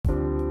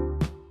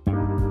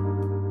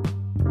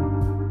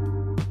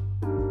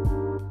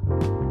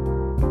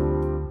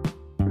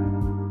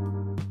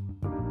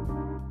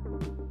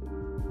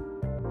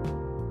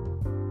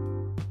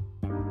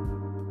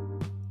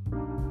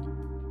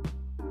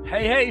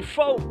Hey,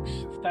 folks,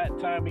 it's that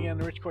time again,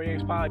 the Rich Core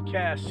Yanks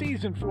Podcast,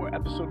 Season 4,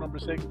 Episode number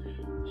 6,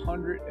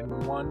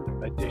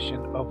 101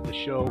 edition of the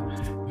show.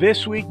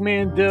 This week, me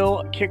and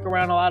Dill kick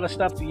around a lot of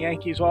stuff. The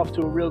Yankees off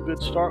to a real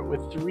good start with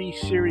 3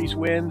 series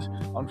wins.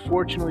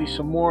 Unfortunately,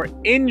 some more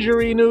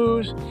injury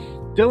news.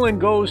 Dylan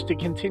goes to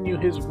continue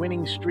his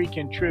winning streak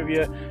in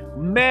trivia.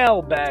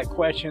 Mailbag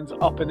questions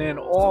up and in.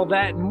 All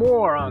that and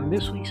more on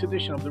this week's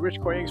edition of the Rich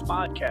Core Yanks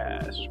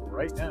Podcast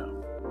right now.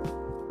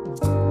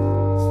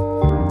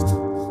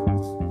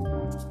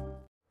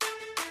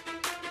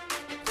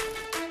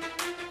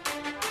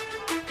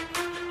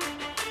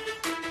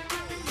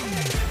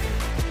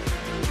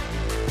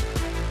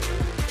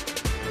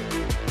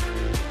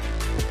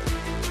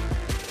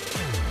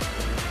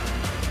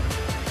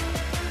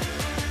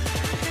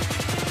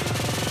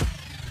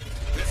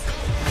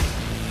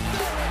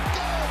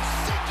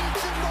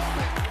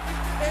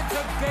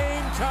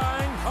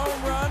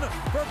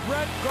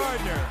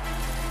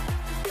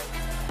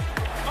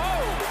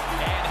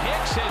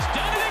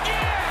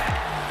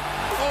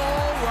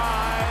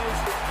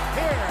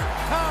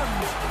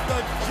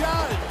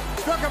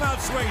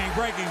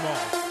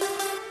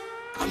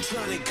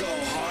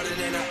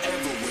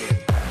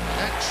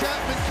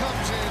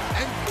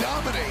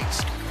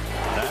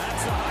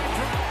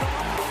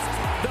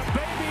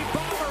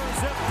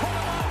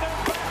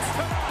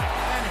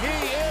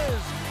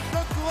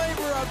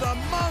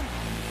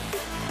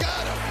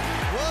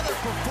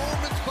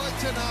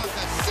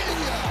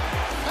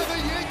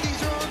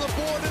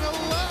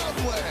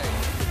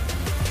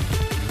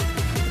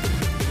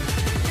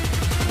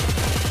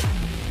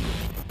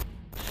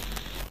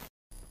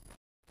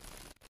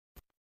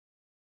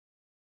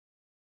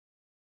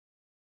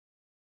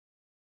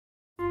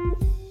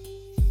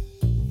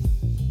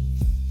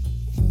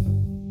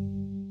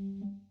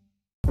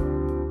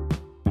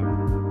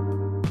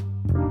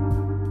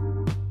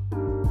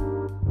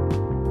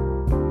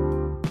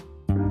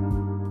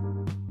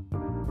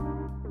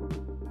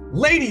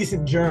 Ladies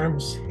and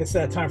germs, it's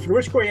that time for the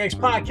Rich Core Yanks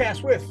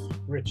Podcast with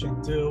Rich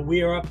and Dill.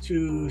 We are up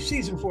to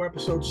Season 4,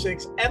 Episode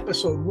 6,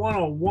 Episode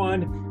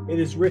 101. It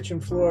is Rich in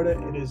Florida.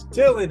 It is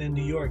Dylan in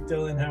New York.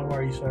 Dylan, how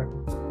are you, sir?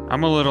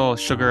 I'm a little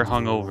sugar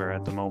hungover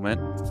at the moment.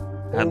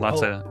 Had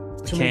lots of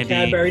candy,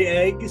 Cadbury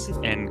eggs,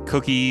 and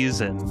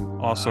cookies, and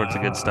all sorts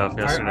of good stuff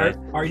yesterday.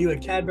 Are you a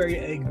Cadbury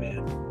egg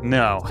man?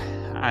 No,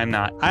 I'm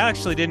not. I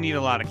actually didn't eat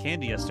a lot of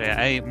candy yesterday.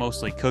 I ate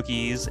mostly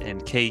cookies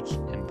and cake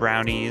and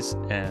brownies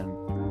and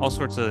all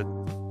sorts of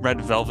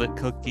red velvet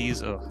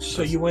cookies. Oh,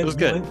 so you went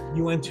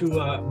to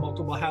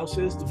multiple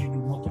houses? Did you do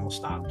multiple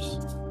stops?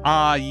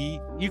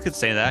 You could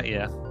say that,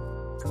 yeah.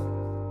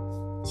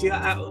 See,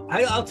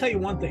 I'll tell you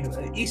one thing.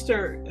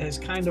 Easter is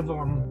kind of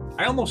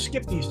I almost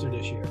skipped Easter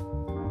this year,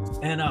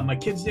 and my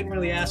kids didn't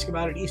really ask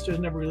about it. Easter's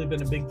never really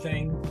been a big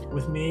thing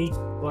with me,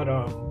 but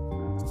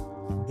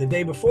the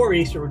day before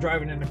Easter, we're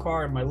driving in the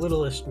car, and my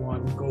littlest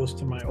one goes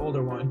to my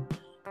older one.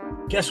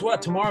 Guess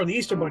what? Tomorrow the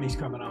Easter Bunny's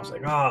coming. I was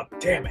like, oh,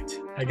 damn it.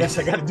 I guess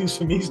I got to do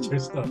some Easter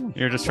stuff.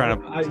 You're just trying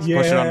to push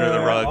it under the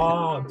rug.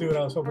 Oh, dude,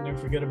 I was hoping they'd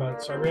forget about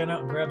it. So I ran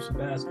out and grabbed some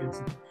baskets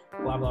and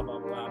blah, blah, blah,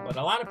 blah. But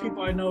a lot of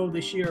people I know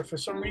this year, for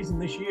some reason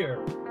this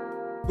year,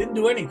 didn't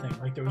do anything.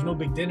 Like there was no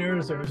big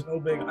dinners. There was no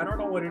big, I don't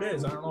know what it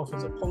is. I don't know if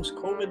it's a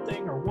post-COVID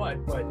thing or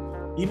what, but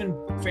even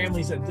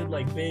families that did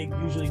like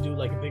usually do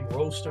like a big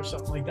roast or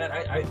something like that.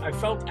 I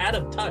felt out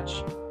of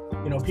touch.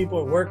 You know, people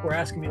at work were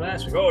asking me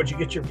last week, oh, did you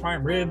get your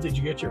prime rib? Did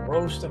you get your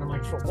roast? And I'm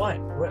like, for what?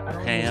 I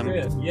don't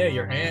understand. Yeah,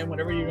 your ham,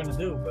 whatever you're going to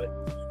do.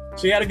 But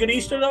so you had a good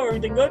Easter, though?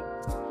 Everything good?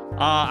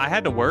 I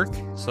had to work,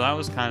 so that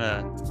was kind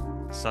of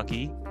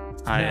sucky.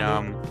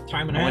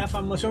 Time and a half,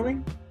 I'm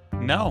assuming?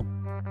 No.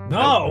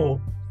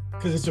 No?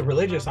 Because it's a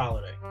religious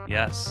holiday.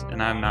 Yes,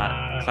 and I'm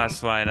not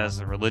classified as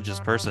a religious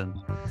person.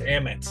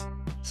 Damn it.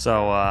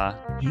 So,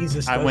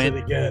 Jesus does it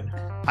again.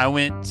 I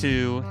went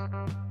to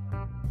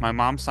my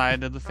mom's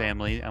side of the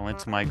family. I went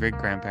to my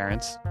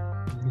great-grandparents.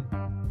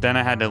 Then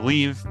I had to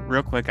leave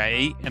real quick. I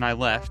ate and I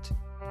left,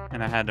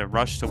 and I had to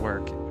rush to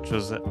work, which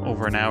was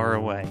over an hour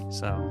away.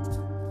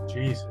 So,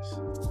 Jesus.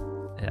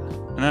 Yeah.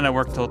 And then I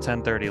worked till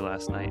 10:30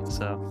 last night.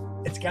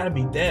 So it's got to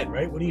be dead,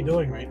 right? What are you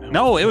doing right now?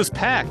 No, it was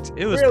packed.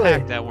 It was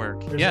packed at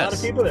work. There's a lot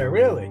of people there,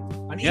 really?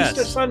 On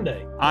Easter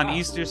Sunday? On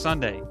Easter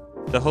Sunday.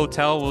 The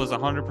hotel was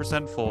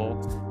 100%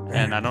 full.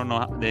 And I don't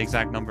know the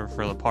exact number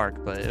for the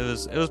park, but it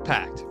was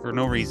packed for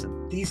no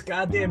reason. These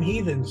goddamn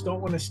heathens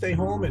don't want to stay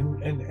home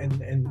and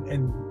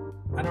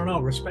I don't know,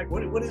 respect.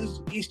 What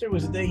is Easter?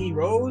 Was the day he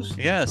rose?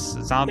 Yes,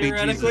 zombie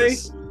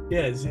Jesus.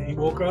 Yes, he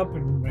woke up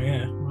and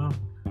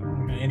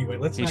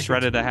anyway, he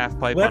shredded a half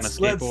pipe on a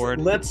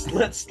skateboard.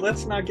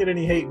 Let's not get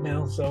any hate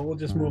mail, so we'll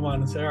just move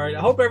on and say, all right. I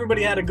hope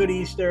everybody had a good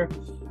Easter.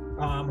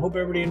 Hope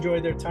everybody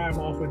enjoyed their time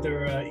off with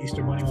their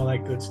Easter bunny, all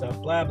that good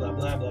stuff. Blah blah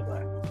blah blah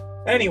blah.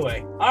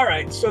 Anyway, all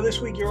right, so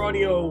this week your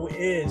audio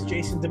is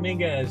Jason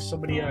Dominguez.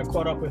 Somebody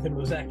caught up with him. It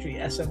was actually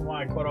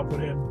SNY caught up with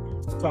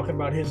him, talking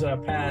about his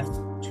path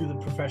to the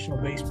professional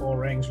baseball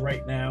ranks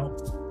right now.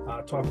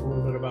 talk a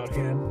little bit about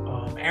him.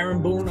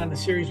 Aaron Boone on the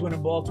series win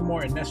in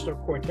Baltimore, and Nestor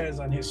Cortez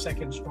on his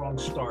second strong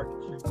start.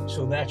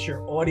 So that's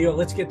your audio.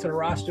 Let's get to the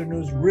roster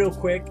news real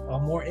quick.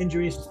 More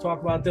injuries to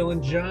talk about,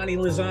 Dylan. Johnny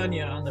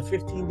Lasagna on the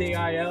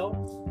 15-day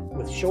IL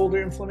with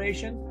shoulder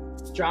inflammation.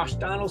 Josh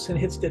Donaldson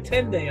hits the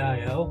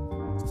 10-day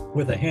IL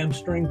with a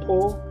hamstring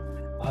pull.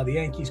 The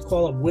Yankees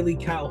call up Willie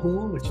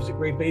Calhoun, which is a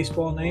great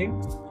baseball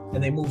name,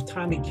 and they move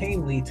Tommy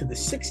Kahnle to the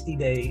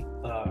 60-day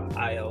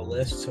IL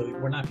list. So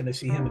we're not going to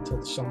see him until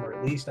the summer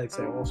at least. I'd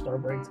say All-Star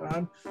break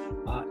time.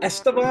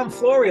 Estevan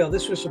Florio,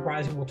 this was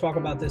surprising. We'll talk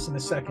about this in a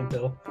second,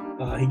 Bill.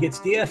 He gets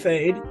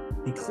DFA'd.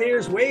 He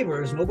clears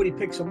waivers. Nobody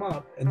picks him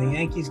up, and the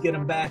Yankees get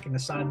him back and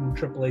assign him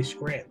to AAA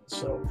Scranton.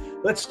 So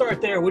let's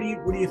start there. What do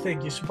you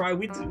think? You surprised?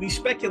 We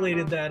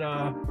speculated that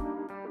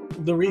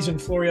the reason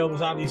Florio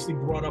was obviously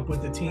brought up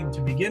with the team to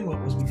begin with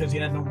was because he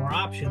had no more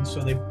options. So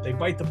they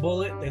bite the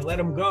bullet. They let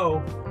him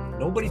go.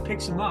 Nobody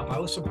picks him up. I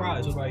was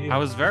surprised. What about you? I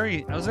was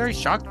very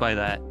shocked by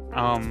that.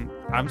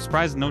 I'm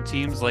surprised no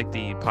teams like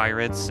the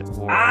Pirates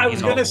or I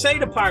was going to say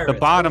the Pirates. The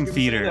bottom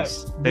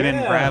feeders. They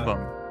didn't grab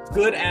him.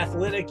 Good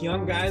athletic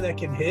young guy that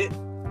can hit.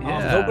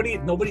 Yeah.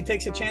 Nobody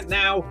takes a chance.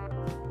 Now,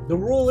 the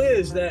rule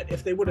is that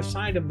if they would have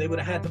signed him, they would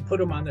have had to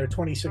put him on their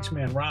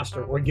 26-man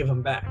roster or give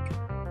him back.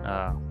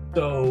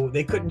 So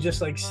they couldn't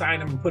just like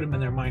sign him and put him in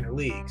their minor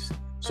leagues.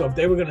 So if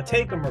they were going to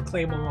take him or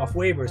claim him off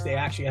waivers, they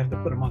actually have to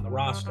put him on the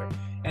roster.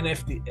 And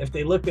if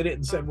they looked at it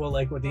and said, well,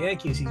 like with the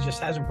Yankees, he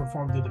just hasn't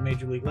performed at the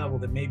major league level,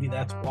 then maybe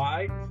that's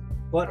why.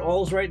 But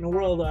all's right in the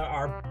world.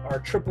 Our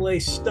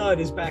AAA stud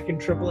is back in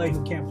AAA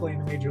who can't play in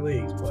the major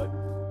leagues.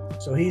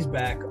 So he's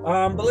back.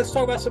 But let's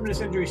talk about some of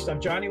this injury stuff.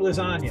 Johnny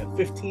Lasagna,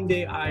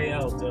 15-day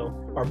IL,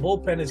 Dill. Our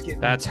bullpen is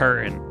getting that's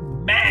hurting.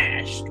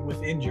 Smashed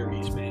with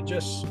injuries, man.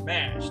 Just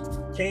smashed.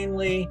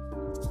 Kahnle,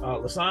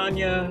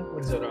 Lasagna,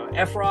 what is it?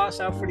 Efros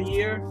out for the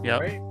year.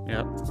 Yep. Right?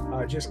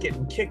 Yep. Just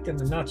getting kicked in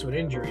the nuts with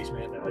injuries,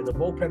 man. The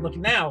bullpen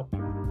looking now.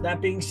 That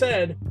being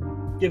said,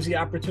 gives the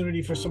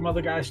opportunity for some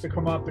other guys to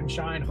come up and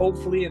shine.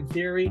 Hopefully, in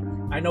theory,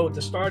 I know with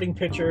the starting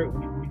pitcher,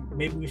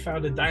 maybe we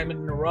found a diamond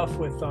in the rough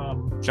with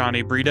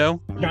Johnny Burrito.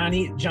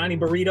 Johnny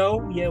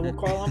Burrito, yeah, we'll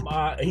call him.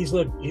 He's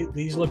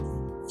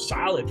looked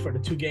solid for the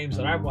 2 games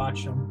that I've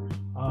watched him.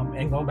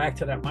 And going back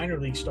to that minor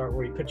league start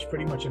where he pitched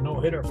pretty much a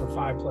no-hitter for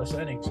 5+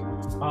 innings.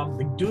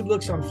 The dude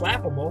looks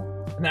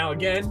unflappable. Now,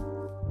 again,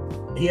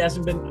 he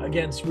hasn't been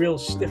against real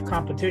stiff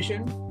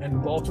competition.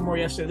 And Baltimore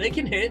yesterday, they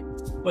can hit,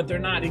 but they're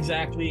not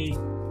exactly,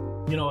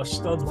 a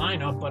stud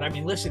lineup. But, I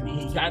mean, listen,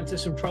 he got into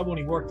some trouble and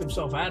he worked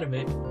himself out of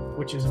it,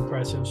 which is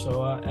impressive.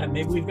 So, and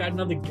maybe we've got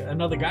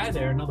another guy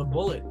there, another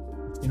bullet.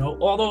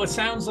 Although it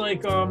sounds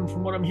like,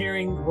 from what I'm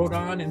hearing,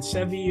 Rodon and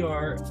Sevy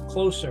are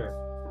closer.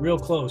 Real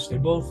close. They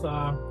both,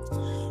 let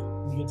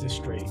me get this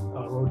straight.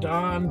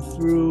 Rodon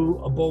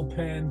threw a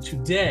bullpen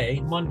today,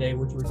 Monday,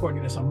 which we're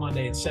recording this on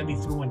Monday, and Sevy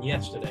threw one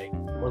yesterday,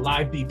 or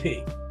live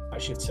BP, I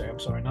should say. I'm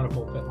sorry, not a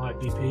bullpen, live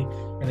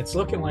BP. And it's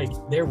looking like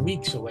they're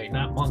weeks away,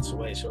 not months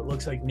away. So it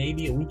looks like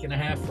maybe a week and a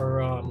half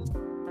for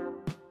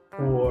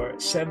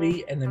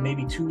Sevy, and then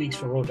maybe 2 weeks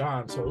for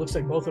Rodon. So it looks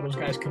like both of those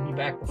guys could be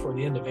back before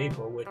the end of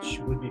April, which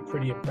would be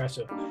pretty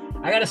impressive.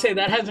 I got to say,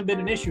 that hasn't been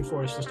an issue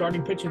for us. The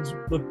starting pitchings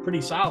look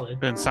pretty solid.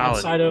 Been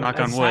solid, outside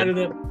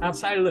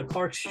of the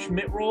Clark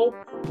Schmidt role,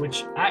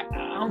 which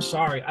I'm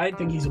sorry. I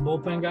think he's a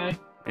bullpen guy.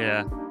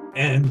 Yeah.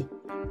 And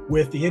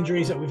with the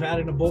injuries that we've had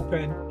in the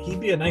bullpen, he'd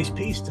be a nice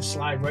piece to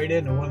slide right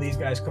in. And one of these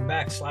guys come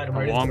back, slide him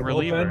right into the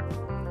reliever.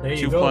 Bullpen. There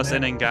you 2+ go, man.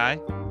 inning guy.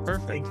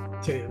 Perfect.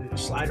 To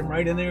slide him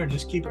right in there and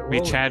just keep it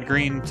rolling. Be Chad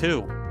Green,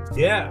 too.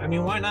 Yeah, I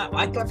mean, why not?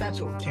 I thought that's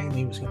what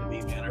Kahnle was going to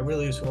be, man. I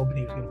really was hoping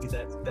he was going to be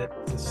that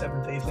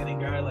 7th, 8th inning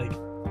guy, like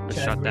the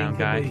Chad shutdown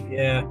guy. Be.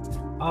 Yeah.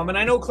 And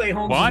I know Clay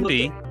Holmes.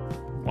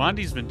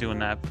 Wandy's been doing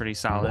that pretty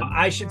solid. Well,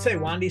 I should say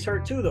Wandy's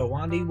hurt too, though.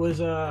 Wandy was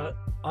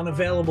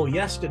unavailable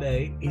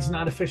yesterday. He's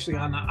not officially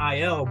on the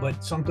IL,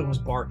 but something was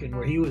barking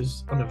where he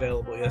was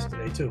unavailable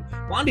yesterday too.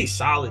 Wandy's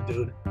solid,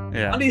 dude.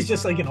 Yeah. Wandy's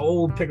just like an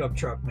old pickup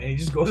truck, man. He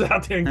just goes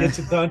out there and gets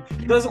it done.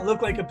 He doesn't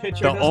look like a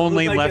pitcher. The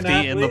only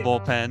lefty in the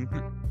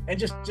bullpen. And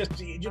just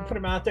you put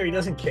him out there. He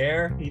doesn't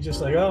care. He's just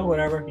like, oh,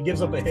 whatever. He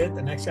gives up a hit.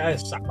 The next guy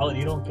is solid.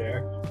 You don't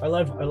care. I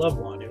love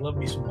Wandy. I love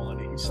me some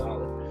Wandy. He's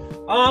solid.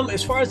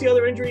 As far as the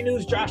other injury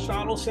news, Josh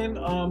Donaldson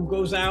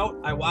goes out.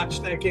 I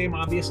watched that game.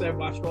 Obviously, I've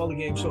watched all the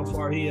games so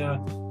far. He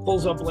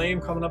pulls up lame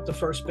coming up to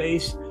first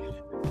base.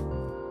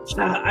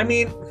 I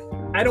mean,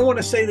 I don't want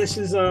to say this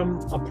is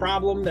a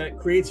problem that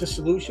creates a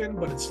solution,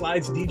 but it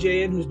slides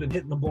DJ in, who's been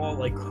hitting the ball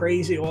like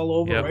crazy all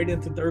over, right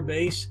into third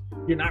base.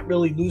 You're not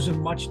really losing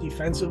much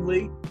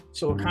defensively,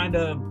 so it kind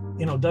of,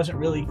 doesn't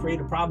really create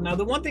a problem. Now,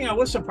 the one thing I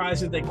was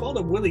surprised is they called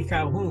up Willie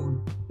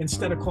Calhoun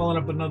instead of calling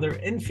up another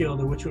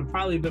infielder, which would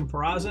probably have been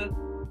Peraza,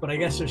 but I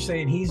guess they're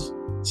saying he's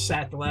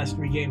sat the last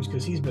 3 games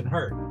because he's been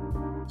hurt.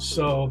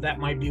 So that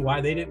might be why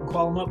they didn't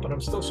call him up, but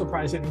I'm still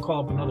surprised they didn't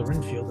call up another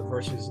infielder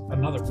versus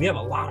another. We have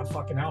a lot of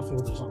fucking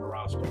outfielders on the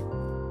roster.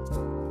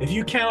 If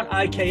you count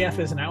IKF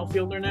as an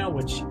outfielder now,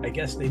 which I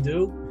guess they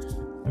do,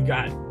 we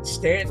got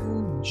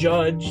Stanton,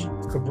 Judge,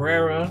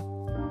 Cabrera,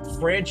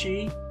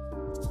 Franchy,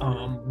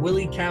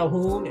 Willie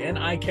Calhoun, and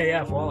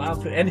IKF all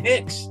outfield, and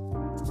Hicks.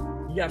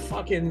 You got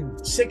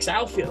fucking 6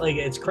 outfield. Like,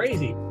 it's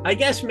crazy. I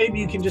guess maybe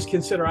you can just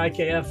consider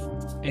IKF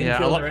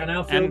infielder and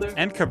outfielder.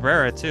 And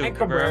Cabrera, too. And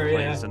Cabrera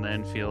plays in the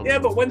infield. Yeah,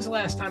 but when's the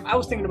last time? I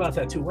was thinking about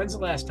that, too. When's the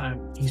last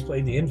time he's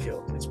played the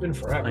infield? It's been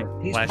forever.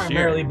 Like he's last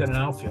primarily year. been an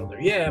outfielder.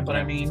 Yeah, but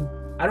I mean,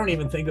 I don't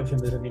even think of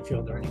him as an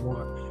infielder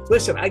anymore.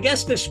 Listen, I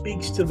guess this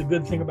speaks to the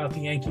good thing about the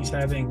Yankees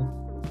having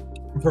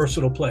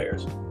versatile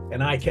players.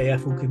 An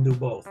IKF who can do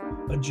both.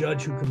 A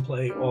Judge who can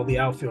play all the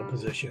outfield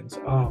positions.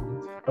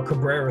 A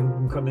Cabrera who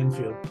can come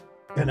infield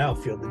and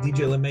outfield. The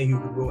DJ LeMay who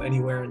can go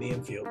anywhere in the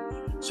infield.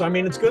 So, I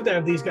mean, it's good to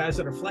have these guys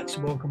that are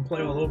flexible and can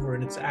play all over,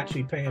 and it's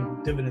actually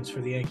paying dividends for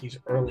the Yankees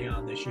early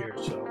on this year.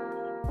 So,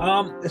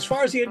 as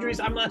far as the injuries,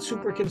 I'm not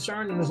super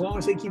concerned, and as long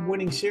as they keep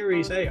winning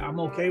series, hey,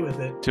 I'm okay with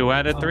it. 2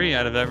 out of 3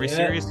 out of every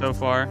series so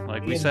far,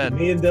 like we said.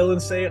 Me and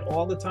Dylan say it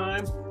all the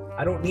time.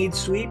 I don't need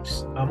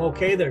sweeps. I'm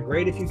okay. They're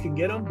great if you can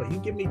get them, but you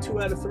give me 2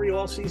 out of 3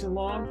 all season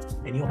long,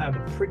 and you'll have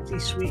a pretty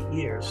sweet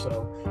year.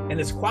 So, and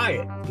it's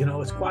quiet.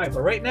 It's quiet.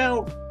 But right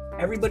now,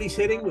 everybody's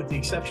hitting with the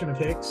exception of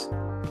Hicks.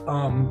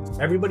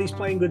 Everybody's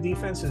playing good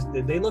defenses.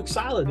 They look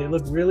solid. They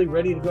look really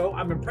ready to go.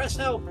 I'm impressed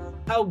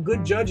how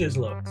good Judges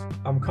looked.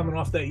 Coming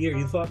off that year.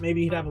 You thought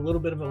maybe he'd have a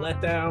little bit of a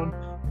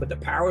letdown, but the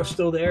power's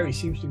still there. He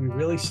seems to be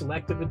really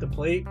selective at the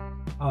plate.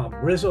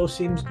 Rizzo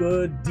seems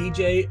good.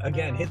 DJ,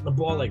 again, hitting the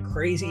ball like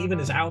crazy. Even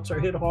his outs are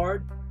hit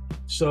hard.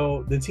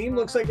 So the team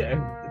looks like,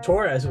 and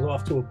Torres is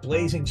off to a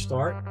blazing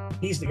start.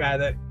 He's the guy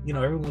that,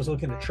 everyone was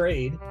looking to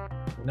trade.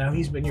 Now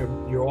he's been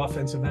your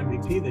offensive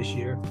MVP this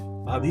year.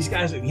 These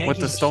guys at Yankees with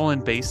the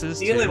stolen bases,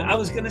 stealing. I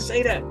was going to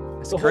say that.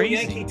 It's the crazy.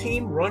 Whole Yankee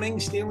team running,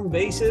 stealing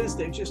bases.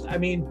 They just,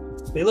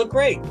 they look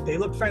great. They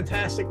look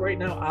fantastic right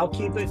now. I'll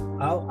keep it.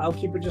 I'll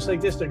keep it just like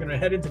this. They're going to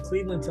head into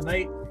Cleveland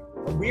tonight.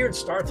 A weird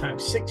start time,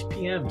 6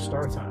 p.m.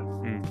 start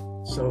time.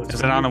 So is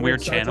it on a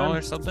weird channel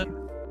or something?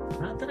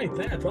 Not that I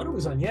think. I thought it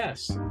was on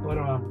Yes, but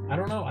I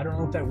don't know. I don't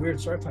know what that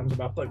weird start time's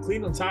about. But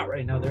Cleveland's hot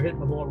right now. They're hitting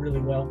the ball really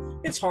well.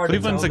 It's hard.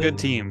 Cleveland's a good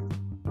team.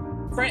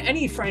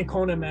 Any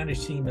Francona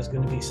managed team is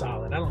going to be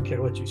solid. I don't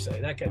care what you say.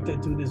 That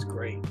dude is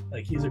great.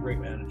 Like, he's a great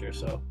manager.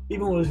 So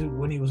even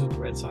when he was with the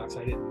Red Sox,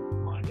 I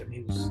didn't mind him.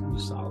 He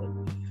was solid.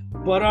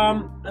 But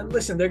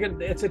listen,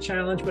 it's a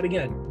challenge. But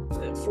again,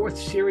 the 4th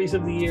series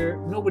of the year,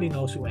 nobody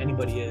knows who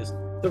anybody is.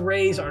 The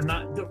Rays are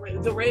not.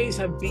 The Rays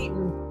have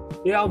beaten.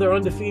 They're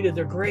undefeated.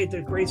 They're great. They're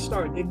a great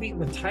start. They've beaten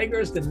the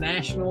Tigers, the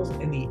Nationals,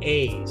 and the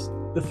A's,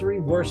 the 3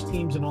 worst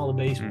teams in all of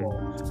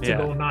baseball, to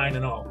go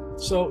 9-0.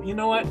 So, you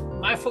know what?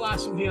 My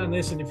philosophy on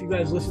this, and if you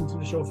guys listen to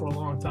the show for a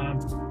long time,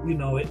 you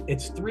know it.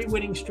 It's 3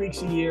 winning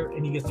streaks a year,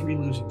 and you get 3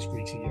 losing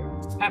streaks a year.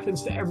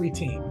 Happens to every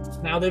team.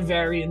 Now they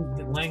vary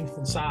in length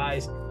and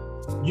size.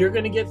 You're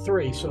going to get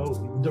 3.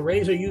 So the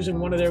Rays are using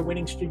one of their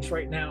winning streaks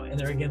right now, and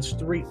they're against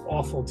 3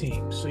 awful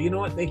teams. So you know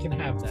what? They can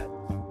have that.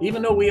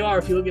 Even though we are,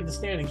 if you look at the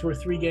standings, we're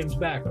 3 games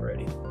back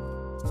already,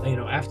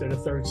 after the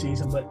 3rd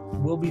season, but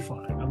we'll be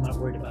fine. I'm not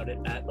worried about it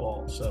at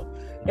all. So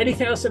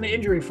anything else on the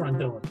injury front,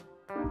 Dylan?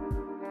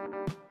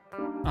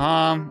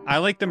 I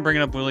like them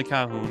bringing up Willie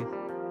Calhoun.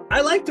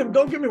 I liked him.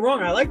 Don't get me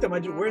wrong. I liked him.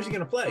 Where's he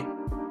going to play?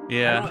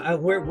 Yeah.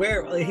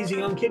 Where he's a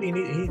young kid. He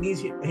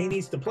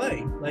needs to play.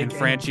 And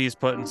Franchi's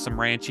putting some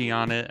Ranchy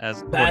on it,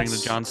 as according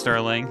to John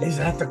Sterling. Is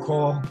that the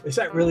call? Is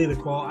that really the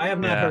call? I have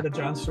not heard a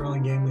John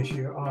Sterling game this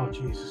year. Oh,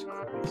 Jesus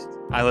Christ.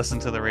 I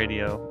listened to the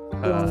radio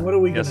what are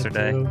we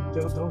yesterday. Gonna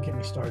do? Don't get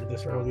me started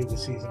this early in the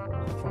season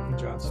on the fucking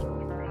John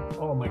Sterling rant.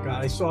 Oh my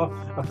God. I saw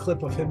a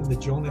clip of him and the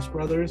Jonas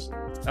Brothers.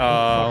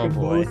 Oh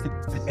boy.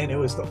 Booth, and it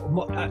was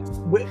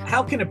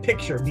how can a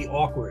picture be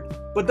awkward?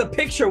 But the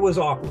picture was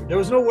awkward. There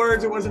was no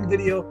words. It wasn't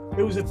video.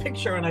 It was a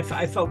picture, and I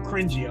felt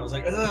cringy. I was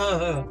like,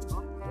 ugh.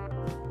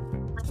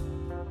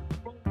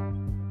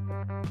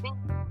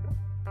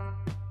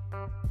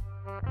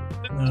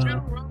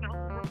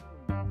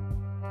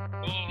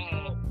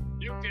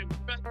 You can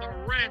bet the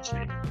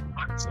Ranchy.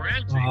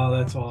 Oh,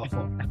 that's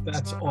awful.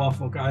 That's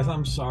awful, guys.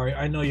 I'm sorry.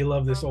 I know you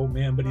love this old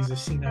man, but he's a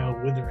senile,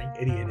 withering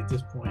idiot at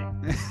this point.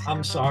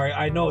 I'm sorry.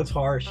 I know it's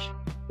harsh.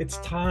 It's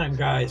time,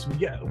 guys. We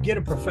get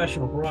a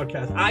professional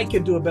broadcast. I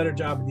could do a better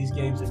job of these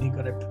games than he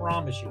could. I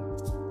promise you.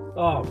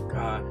 Oh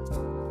God.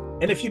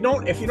 And if you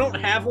don't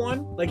have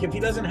one, like if he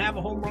doesn't have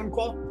a home run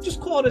call,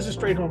 just call it as a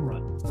straight home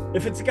run.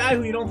 If it's a guy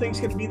who you don't think is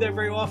going to be there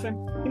very often,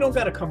 you don't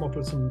got to come up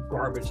with some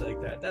garbage like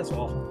that. That's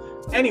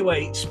awful.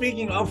 Anyway,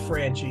 speaking of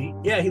Franchi,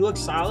 yeah, he looks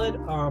solid.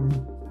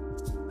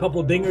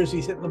 Couple dingers,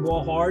 he's hitting the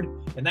ball hard,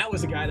 and that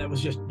was a guy that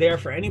was just there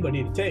for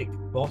anybody to take.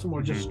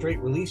 Baltimore just straight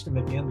released him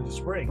at the end of the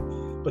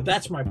spring. But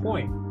that's my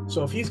point.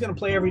 So if he's going to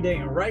play every day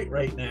and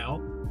right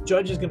now,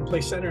 Judge is going to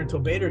play center until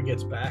Bader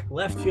gets back.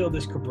 Left field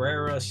is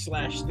Cabrera /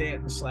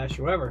 Stanton /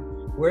 whoever.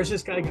 Where's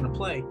this guy going to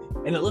play?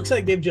 And it looks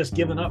like they've just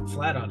given up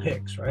flat on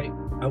Hicks, right?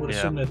 I would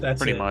assume that's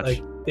pretty it. much.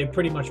 Like, they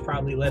pretty much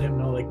probably let him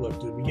know, like, look,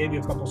 dude, we gave you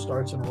a couple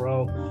starts in a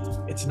row.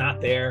 It's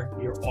not there.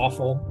 You're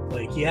awful.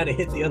 Like, he had a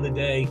hit the other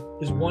day.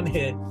 His one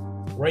hit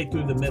right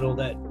through the middle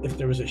that if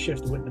there was a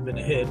shift wouldn't have been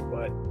a hit.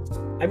 But,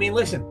 I mean,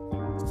 listen,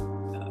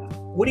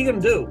 what are you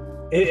going to do?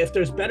 If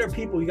there's better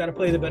people, you got to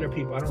play the better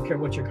people. I don't care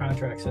what your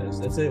contract says.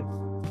 That's it.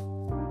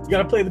 You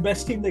got to play the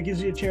best team that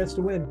gives you a chance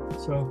to win.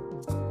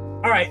 So,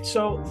 all right.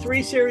 So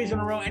 3 series in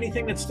a row.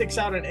 Anything that sticks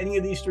out in any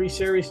of these 3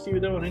 series to you,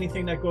 though, and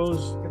anything that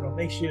goes,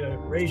 makes you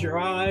raise your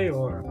eye,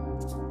 or?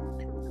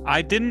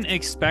 I didn't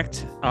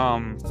expect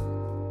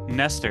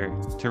Nestor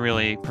to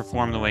really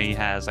perform the way he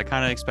has. I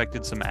kind of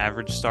expected some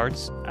average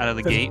starts out of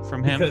the gate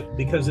from him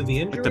because of the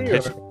injury.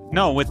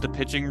 With the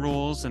pitching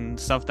rules and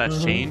stuff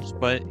that's changed,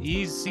 but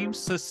he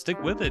seems to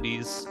stick with it.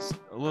 He's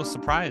a little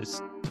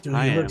surprised. Dude,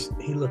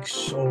 he looks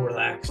so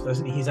relaxed,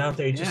 doesn't he? He's out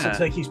there. He just looks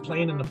like he's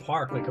playing in the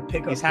park, like a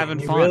pickup. He's having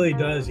fun. He really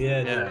does.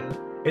 Yeah.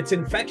 It's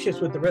infectious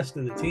with the rest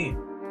of the team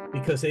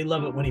because they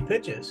love it when he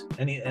pitches,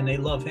 and they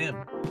love him.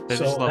 They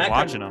just love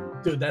watching him.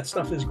 Dude, that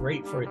stuff is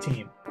great for a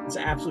team. It's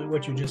absolutely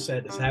what you just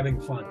said. It's having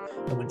fun.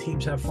 And when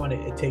teams have fun,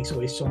 it takes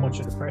away so much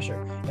of the pressure.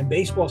 And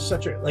baseball's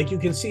such a, like, you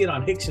can see it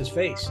on Hicks's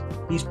face.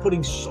 He's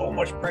putting so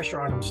much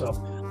pressure on himself.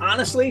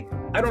 Honestly,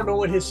 I don't know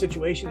what his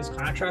situation is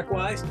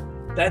contract-wise.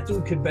 That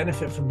dude could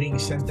benefit from being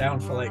sent down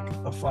for like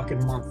a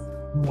fucking month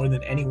more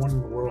than anyone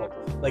in the world.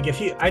 Like,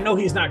 I know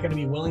he's not going to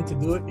be willing to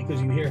do it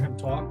because you hear him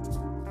talk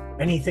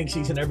and he thinks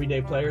he's an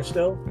everyday player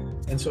still.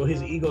 And so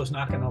his ego's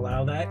not going to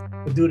allow that.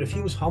 But, dude, if he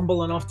was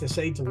humble enough to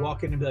say, to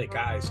walk in and be like,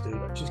 guys, dude,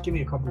 just give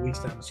me a couple weeks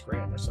down the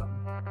Scranton or something.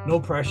 No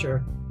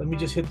pressure. Let me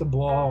just hit the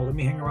ball. Let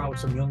me hang around with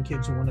some young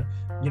kids who want to,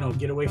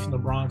 get away from the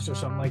Bronx or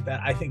something like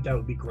that. I think that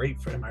would be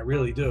great for him. I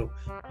really do.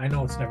 I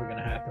know it's never going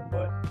to happen.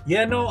 But,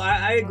 yeah, no,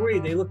 I agree.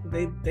 They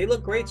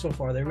look great so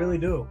far. They really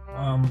do.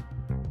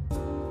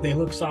 They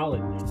look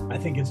solid. I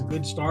think it's a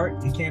good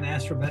start. You can't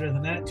ask for better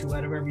than that. 2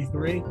 out of every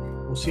 3.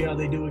 We'll see how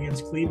they do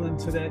against Cleveland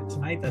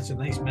tonight. That's a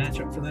nice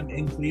matchup for them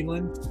in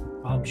Cleveland.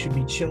 Should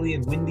be chilly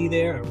and windy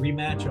there. A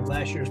rematch of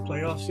last year's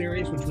playoff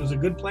series, which was a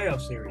good playoff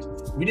series.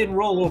 We didn't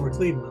roll over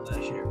Cleveland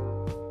last year.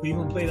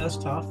 Cleveland played us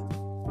tough.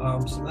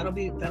 So that'll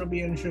be an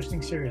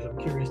interesting series. I'm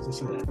curious to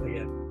see that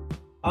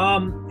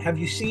again. Have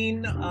you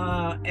seen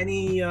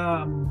any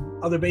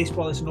other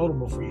baseball that's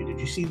notable for you?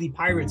 Did you see the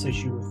Pirates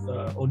issue with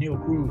O'Neal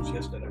Cruz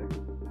yesterday?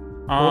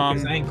 Broke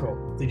his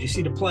ankle. Did you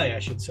see the play, I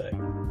should say?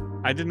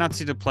 I did not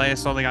see the play. I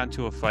saw they got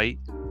into a fight.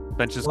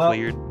 Bench is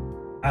cleared.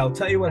 I'll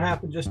tell you what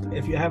happened, just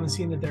if you haven't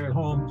seen it there at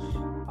home.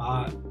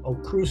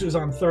 Cruz is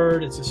on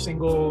third. It's a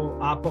single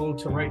oppo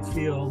to right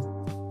field.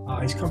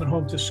 He's coming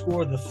home to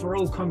score. The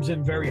throw comes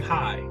in very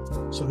high.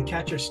 So the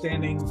catcher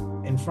standing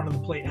in front of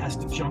the plate has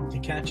to jump to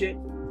catch it.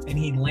 And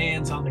he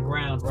lands on the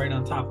ground right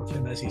on top of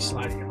him as he's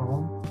sliding it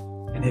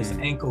home. And his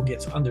ankle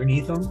gets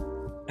underneath him.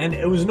 And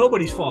it was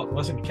nobody's fault. It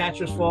wasn't the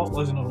catcher's fault. It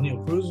wasn't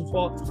O'Neal Cruz's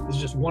fault. It was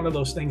just one of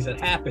those things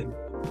that happened.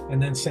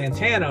 And then Carlos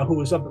Santana, who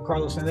was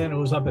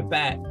up at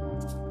bat,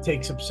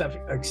 takes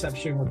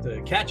exception with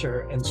the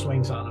catcher and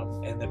swings on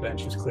him, and the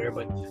bench was clear.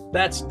 But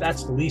that's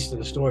the least of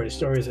the story. The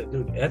story is that,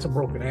 dude, that's a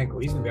broken ankle.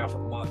 He's going to be out for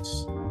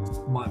months.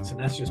 And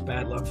that's just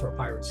bad luck for a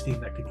Pirates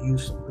team that could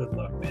use some good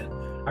luck, man.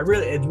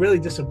 It really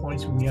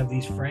disappoints when you have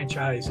these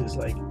franchises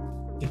like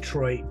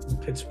Detroit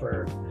and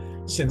Pittsburgh,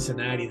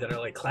 Cincinnati, that are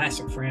like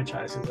classic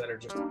franchises that are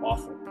just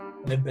awful.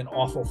 And they've been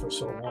awful for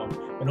so long.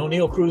 And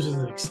O'Neal Cruz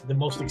is the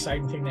most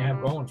exciting thing they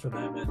have going for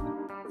them. And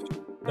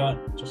done,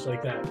 just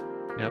like that.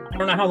 Yep. I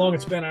don't know how long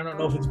it's been. I don't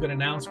know if it's been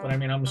announced, but I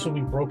mean, I'm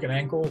assuming broken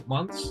ankle,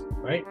 months,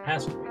 right?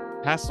 Has to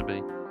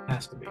be.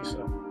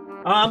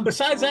 So,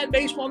 besides that,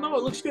 baseball, no,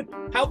 it looks good.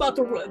 How about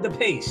the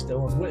pace,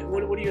 Dylan?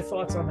 What are your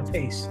thoughts on the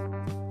pace?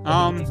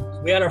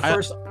 We had our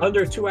first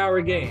under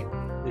 2-hour game.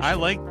 I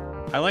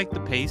like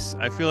the pace.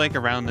 I feel like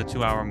around the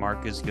 2-hour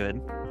mark is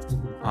good.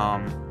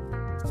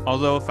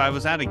 Although if I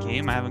was at a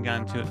game, I haven't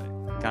gotten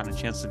a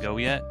chance to go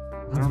yet.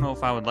 I don't know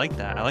if I would like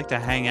that. I like to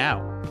hang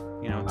out,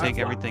 take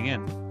everything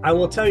in. I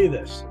will tell you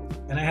this,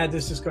 and I had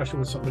this discussion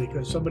with somebody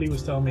because somebody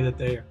was telling me that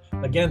they're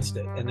against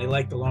it and they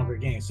like the longer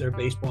games. They're a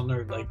baseball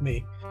nerd like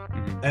me,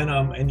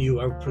 and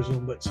you, I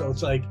presume. But so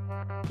it's like,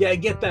 yeah, I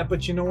get that,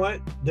 but you know what?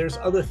 There's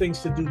other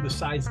things to do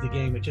besides the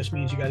game. It just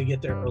means you got to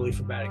get there early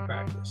for batting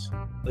practice.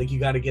 Like, you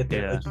got to get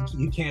there. Yeah. Like,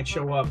 you can't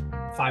show up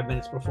 5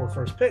 minutes before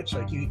first pitch.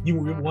 Like, you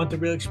want the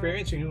real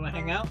experience and you want to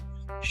hang out,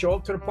 show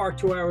up to the park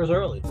 2 hours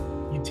early.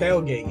 You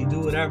tailgate, you do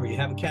whatever. You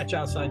have a catch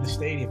outside the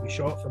stadium. You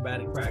show up for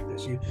batting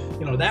practice. You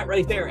know that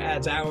right there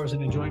adds hours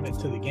and enjoyment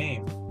to the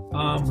game.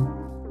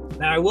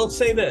 Now, I will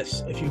say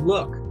this: if you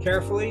look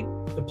carefully,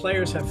 the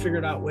players have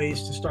figured out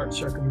ways to start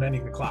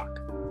circumventing the clock.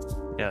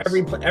 Yes.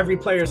 Every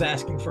player's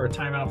asking for a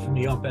timeout from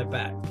the ump at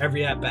bat.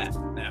 Every at bat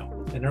now,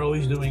 and they're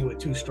always doing it with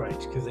 2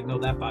 strikes because they know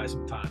that buys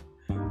them time.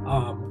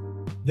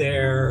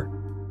 They're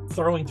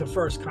throwing to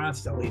first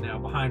constantly now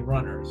behind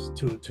runners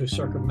to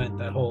circumvent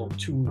that whole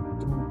two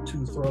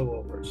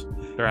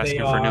throwovers. They're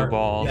asking for new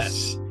balls.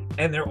 Yes,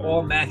 and they're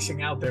all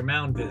maxing out their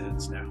mound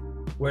visits now.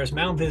 Whereas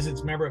mound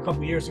visits, remember a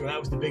couple of years ago, that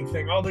was the big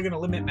thing. Oh, they're going to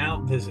limit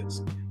mound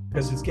visits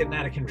because it's getting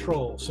out of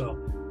control. So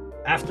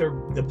after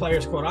the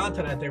players caught on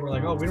to that, they were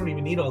like, oh, we don't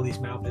even need all these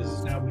mound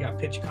visits. Now we got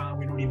PitchCom.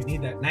 We don't even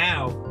need that.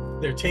 Now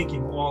they're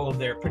taking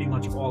pretty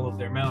much all of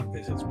their mound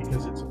visits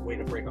because it's a way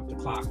to break up the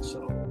clock.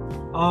 So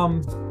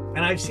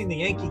And I've seen the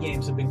Yankee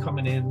games have been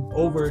coming in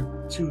over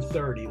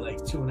 2:30, like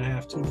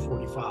 2.5,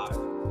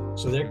 2:45.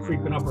 So they're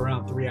creeping up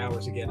around 3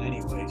 hours again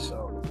anyway.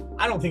 So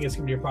I don't think it's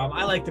gonna be a problem.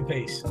 I like the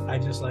pace. I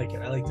just like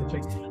it. I like the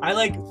pick.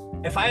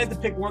 If I had to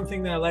pick one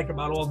thing that I like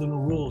about all the new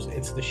rules,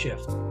 it's the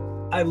shift.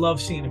 I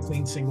love seeing a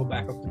clean single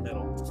back up the middle.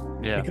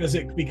 Yeah.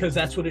 Because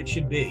that's what it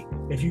should be.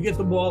 If you get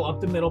the ball up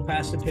the middle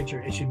past the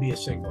pitcher, it should be a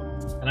single.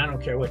 And I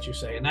don't care what you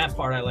say. And that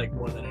part I like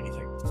more than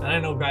anything. And I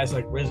know guys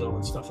like Rizzo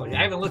and stuff like that.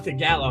 I haven't looked at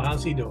Gallo.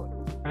 How's he doing?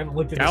 I haven't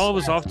looked at Gallo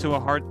was off to a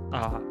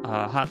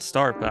hot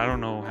start, but I don't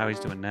know how he's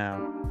doing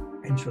now.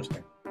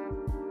 Interesting.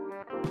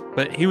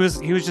 But he was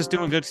just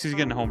doing good because he was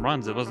getting home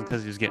runs. It wasn't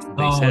because he was getting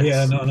base hits.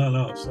 Yeah,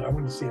 no. So I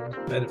want to see him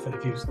benefit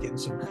if he was getting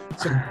some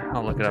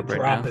I'll look it up right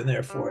drop now. in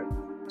there for it.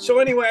 So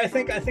anyway, I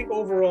think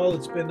overall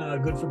it's been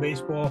good for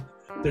baseball.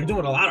 They're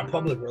doing a lot of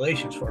public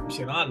relations for it. I'm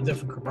seeing a lot of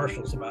different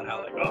commercials about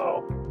how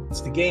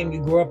it's the game you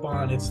grew up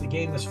on. It's the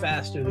game that's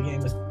faster.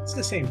 It's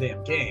the same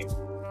damn game.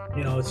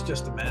 It's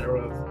just a matter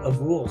of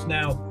rules.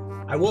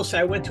 Now, I will say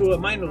I went to a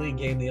minor league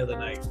game the other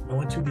night. I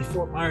went to the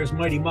Fort Myers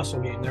Mighty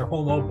Muscle game, their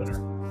home opener,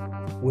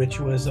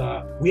 which was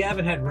we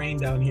haven't had rain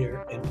down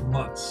here in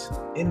months.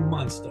 In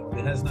months, though.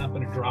 It has not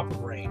been a drop of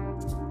rain.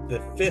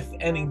 The fifth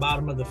inning,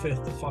 bottom of the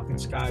fifth, the fucking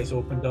skies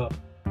opened up,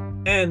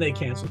 and they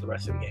canceled the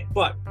rest of the game.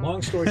 But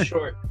long story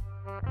short,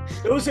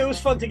 it was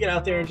fun to get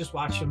out there and just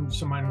watch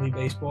some minor league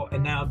baseball.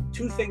 And now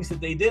two things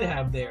that they did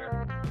have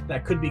there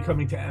that could be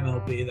coming to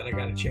MLB that I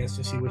got a chance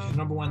to see, which is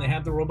number one, they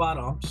have the robot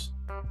umps.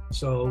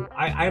 So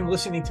I'm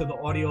listening to the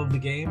audio of the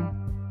game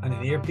on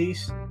an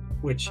earpiece,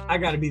 which I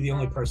got to be the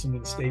only person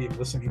in the stadium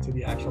listening to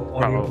the actual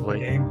audio of the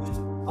game.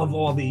 Of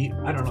all the,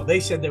 I don't know, they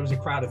said there was a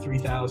crowd of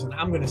 3,000.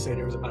 I'm going to say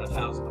there was about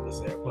 1,000 of us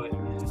there. But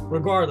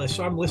regardless,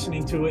 so I'm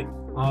listening to it.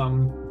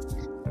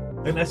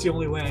 And that's the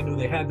only way I knew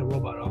they had the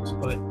robot umps.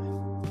 But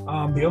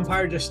the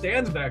umpire just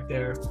stands back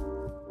there,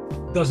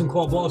 doesn't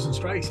call balls and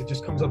strikes. It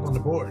just comes up on the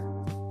board.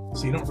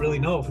 So you don't really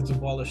know if it's a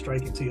ball or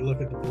strike until you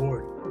look at the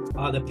board.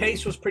 The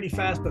pace was pretty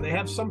fast, but they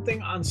have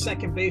something on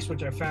second base,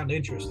 which I found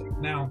interesting.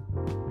 Now,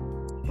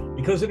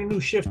 because of the new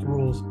shift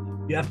rules,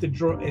 you have to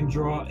draw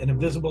an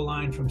invisible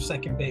line from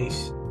second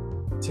base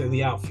to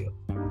the outfield.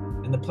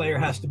 And the player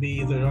has to be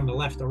either on the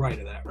left or right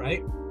of that,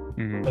 right?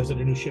 Mm-hmm. Because of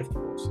the new shift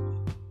rules.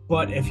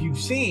 But if you've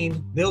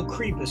seen, they'll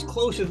creep as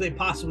close as they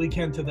possibly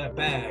can to that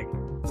bag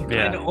to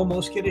kind of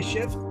almost get a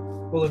shift.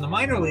 Well, in the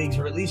minor leagues,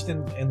 or at least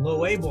in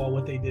low A ball,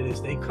 what they did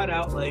is they cut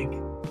out like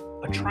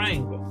a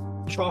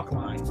triangle, chalk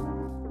line.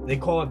 They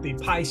call it the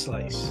pie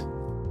slice.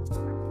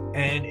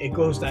 And it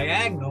goes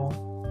diagonal.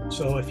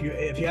 So if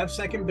you have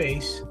second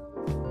base,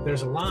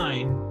 there's a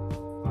line,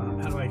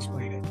 how do I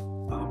explain it?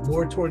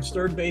 More towards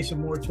third base and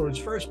more towards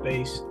first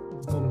base.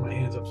 I'm holding my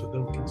hands up so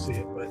no one can see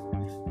it, but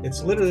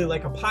it's literally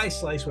like a pie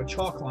slice with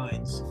chalk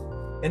lines,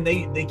 and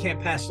they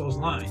can't pass those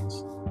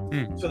lines.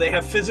 So they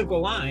have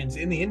physical lines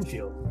in the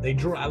infield. They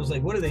draw. I was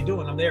like, what are they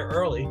doing? I'm there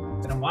early,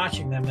 and I'm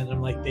watching them, and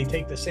I'm like, they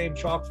take the same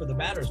chalk for the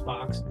batter's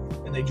box,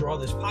 and they draw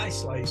this pie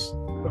slice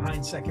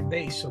behind second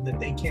base so that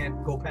they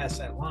can't go past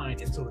that line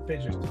until the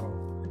pitcher's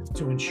thrown,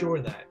 to ensure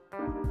that.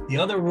 The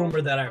other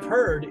rumor that I've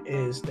heard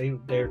is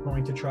they're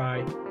going to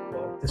try,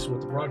 well, this is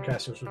what the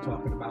broadcasters were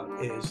talking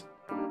about, is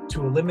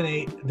to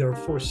eliminate, they're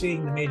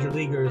foreseeing the major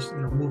leaguers,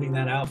 moving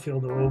that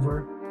outfielder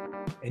over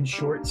in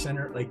short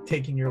center, like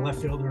taking your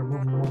left fielder and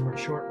moving them over in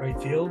short right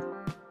field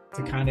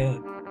to kind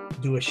of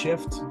do a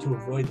shift to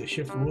avoid the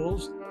shift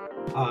rules.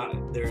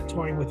 They're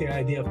toying with the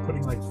idea of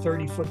putting like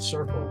 30-foot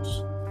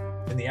circles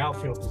in the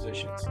outfield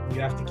positions.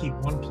 You have to keep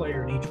one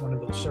player in each one of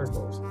those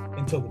circles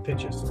until the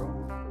pitch is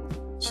thrown.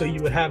 So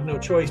you would have no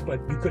choice, but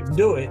you couldn't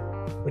do it,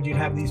 but you'd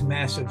have these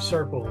massive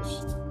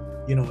circles,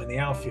 in the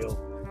outfield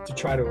to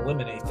try to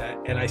eliminate that.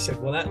 And I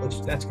said, well,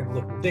 that's going to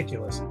look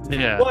ridiculous.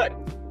 Yeah.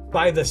 But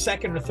by the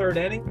second or third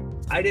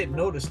inning, I didn't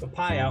notice the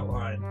pie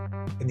outline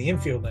in the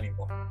infield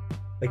anymore.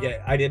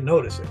 Like I didn't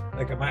notice it.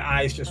 Like my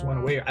eyes just went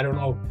away. I don't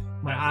know,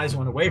 my eyes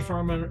went away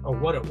from it or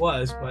what it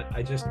was, but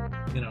I just,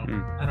 I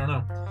don't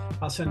know.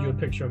 I'll send you a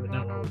picture of it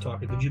now while we're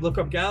talking. Did you look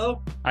up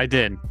Gallo? I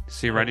did.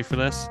 So you ready for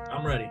this?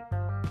 I'm ready.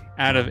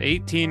 Out of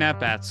 18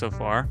 at-bats so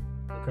far,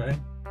 Okay.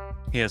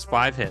 he has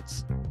 5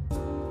 hits.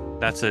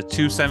 That's a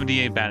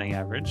 278 batting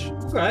average.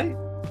 Okay.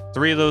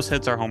 3 of those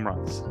hits are home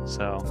runs.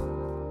 So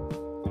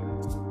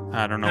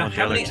I don't know Now, what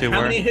the other 2 were.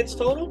 How many hits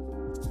total?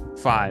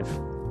 5.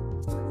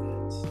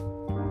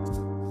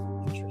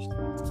 Interesting.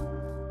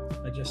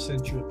 I just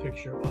sent you a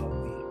picture of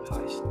the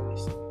pie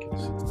slice. You can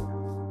see.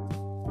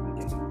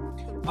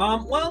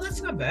 Well,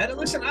 that's not bad.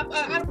 Listen,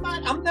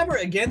 I'm never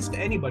against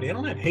anybody. I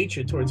don't have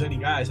hatred towards any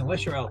guys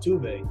unless you're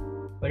Altuve.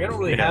 Like, I don't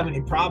really have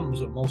any problems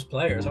with most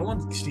players. I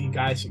want to see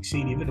guys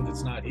succeed even if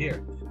it's not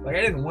here. Like,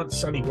 I didn't want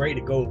Sonny Gray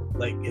to go,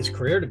 like, his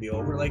career to be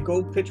over. Like,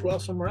 go pitch well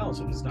somewhere else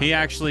if it's not. He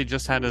actually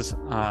just had his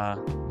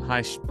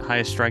highest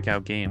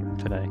strikeout game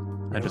today.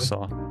 Really? I just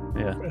saw.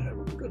 Yeah.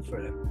 Good for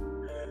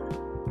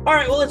him. All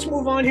right, well, let's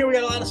move on here. We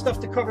got a lot of stuff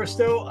to cover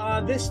still.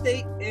 This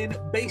date in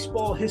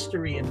baseball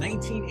history in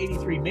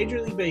 1983, Major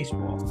League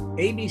Baseball,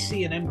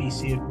 ABC and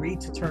NBC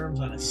agreed to terms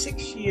on a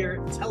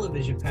 6-year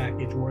television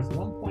package worth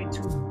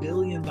 $1.2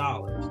 billion.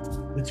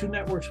 The two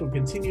networks will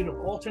continue to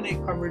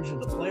alternate coverage of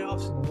the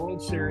playoffs and the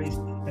World Series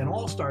and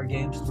All-Star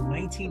games through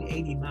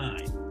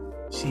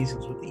 1989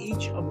 seasons, with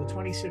each of the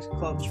 26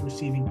 clubs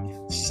receiving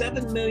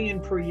 $7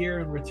 million per year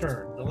in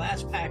return. The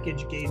last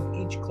package gave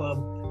each club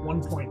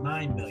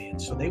 $1.9 million.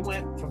 So they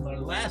went from their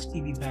last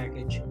TV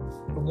package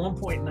from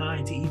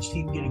 1.9 to each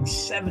team getting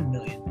 $7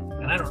 million.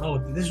 And I don't know,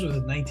 this was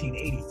in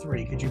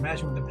 1983. Could you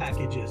imagine what the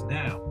package is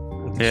now?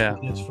 What the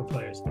split is for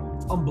players?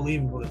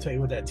 Unbelievable to tell you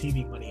what that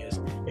TV money is,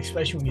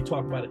 especially when you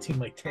talk about a team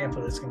like Tampa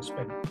that's going to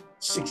spend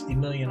 $60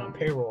 million on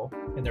payroll,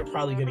 and they're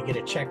probably going to get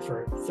a check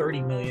for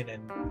 $30 million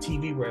in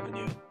TV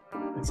revenue.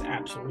 It's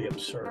absolutely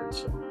absurd.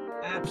 So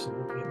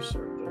absolutely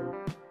absurd,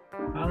 dude.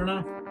 I don't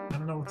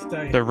know what to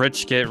tell you. The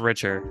rich get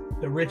richer.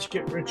 The rich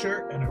get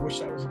richer, and I wish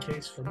that was the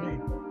case for me.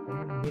 What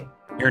am I gonna do?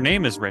 Your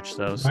name is Rich,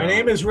 though. So. My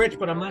name is Rich,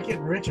 but I'm not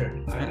getting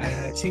richer.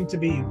 I seem to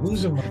be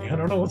losing money. I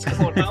don't know what's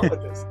going on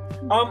with this.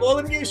 Well,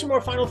 let me give you some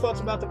more final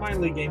thoughts about the minor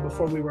league game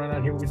before we run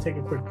out here. We're gonna take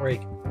a quick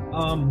break.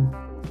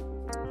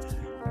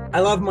 I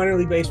love minor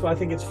league baseball. I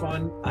think it's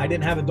fun. I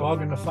didn't have a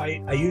dog in the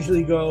fight. I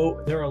usually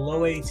go, they're a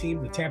low A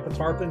team, the Tampa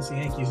Tarpons, the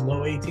Yankees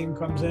low A team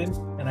comes in,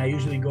 and I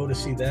usually go to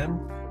see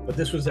them. But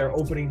this was their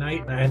opening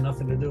night, and I had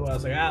nothing to do. I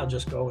was like, I'll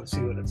just go and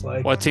see what it's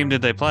like. What team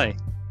did they play?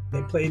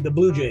 They played the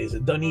Blue Jays, the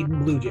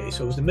Dunedin Blue Jays.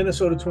 So it was the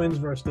Minnesota Twins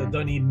versus the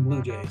Dunedin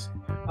Blue Jays.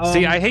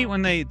 See, I hate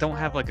when they don't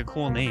have like a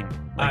cool name.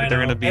 Like they're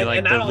going to be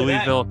like the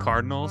Louisville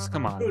Cardinals.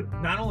 Come on. Dude,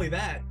 not only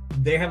that,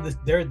 they have this.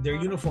 Their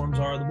uniforms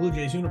are the Blue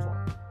Jays uniform.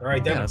 They're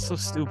identical. Yeah, that's so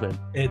stupid.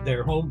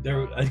 They're home.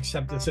 They're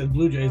except it says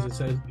Blue Jays. It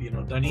says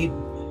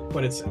Dunedin,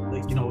 but it's like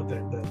with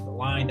the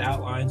lined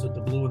outlines with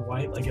the blue and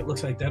white. Like it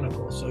looks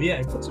identical. So yeah,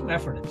 it put some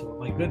effort into it.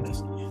 My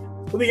goodness.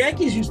 Well, the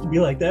Yankees used to be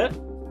like that.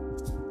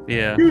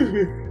 Yeah.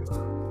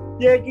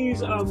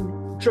 Yankees.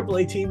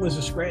 AAA team was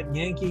the Scranton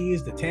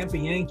Yankees, the Tampa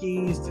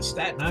Yankees, the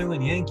Staten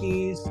Island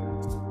Yankees.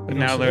 But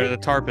now they're the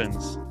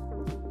Tarpons.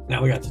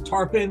 Now we got the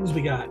Tarpons.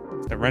 We got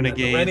the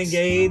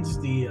Renegades.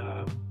 The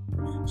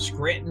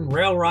Scranton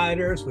Rail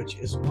Riders, which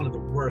is one of the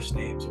worst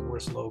names and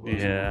worst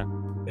logos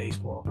in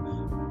baseball.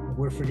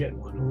 We're forgetting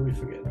one. Who are we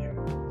forgetting here?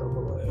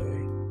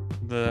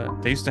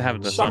 They used to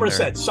have the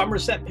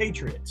Somerset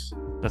Patriots.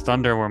 The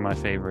Thunder were my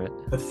favorite.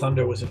 The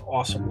Thunder was an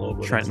awesome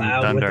logo. Trenton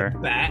Thunder. With the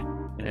bat.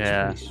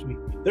 Yeah. Sweet.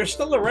 They're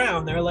still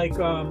around. They're like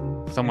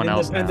someone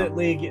else now. Independent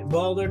league.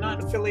 Well, they're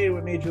not affiliated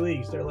with major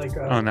leagues. They're like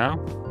oh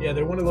no? Yeah,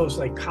 they're one of those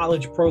like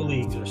college pro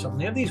leagues or something.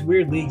 They have these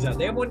weird leagues out.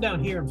 They have one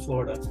down here in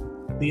Florida.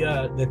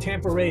 The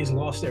Tampa Rays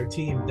lost their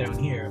team down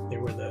here. They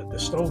were the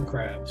Stone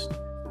Crabs,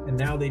 and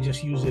now they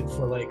just use it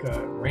for like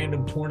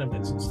random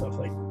tournaments and stuff,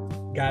 like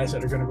guys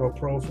that are going to go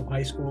pro from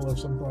high school or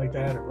something like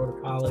that, or go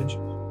to college.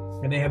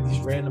 And they have these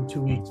random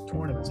 2-week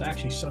tournaments.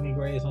 Actually, Sonny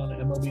Gray is on the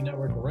MLB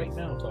Network right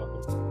now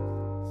talking.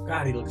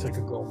 God, he looks like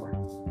a Gomer.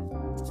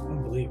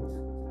 Unbelievable.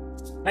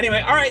 Anyway,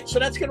 all right, so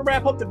that's going to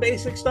wrap up the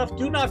basic stuff.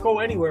 Do not go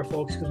anywhere,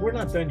 folks, because we're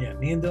not done yet.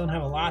 Me and Dylan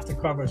have a lot to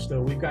cover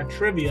still. We've got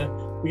trivia.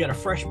 We got a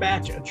fresh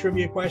batch of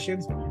trivia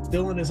questions.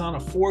 Dylan is on a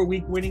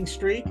 4-week winning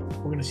streak.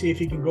 We're going to see if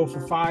he can go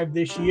for 5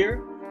 this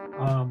year.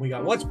 We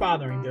got What's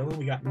Bothering Dylan.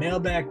 We got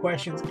mailbag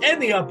questions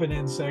and the Up and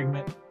In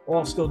segment.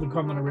 All still to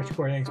come on the Rich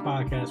Core Yanks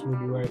podcast. We'll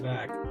be right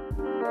back.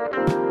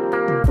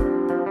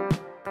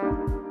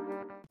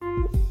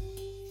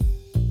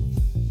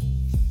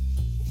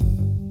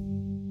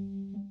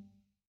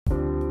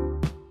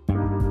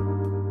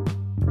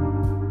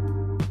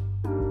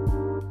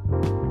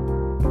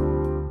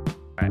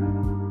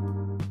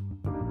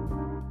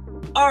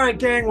 All right,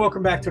 gang,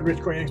 welcome back to the Rich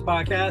Core Yanks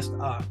podcast.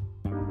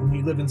 When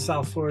you live in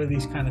South Florida,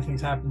 these kind of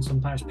things happen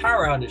sometimes.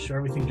 Power outage, so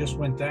everything just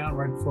went down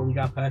right before we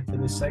got back to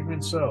this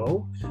segment.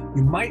 So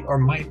you might or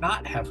might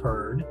not have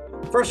heard.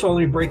 First of all,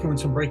 let me break in with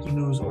some breaking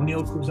news.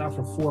 O'Neal Cruz out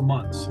for 4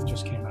 months. It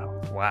just came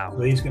out. Wow.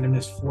 So he's going to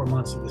miss 4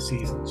 months of the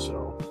season.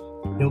 So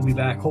he'll be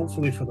back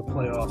hopefully for the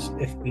playoffs.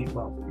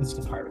 It's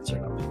the Pirates.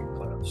 They're not making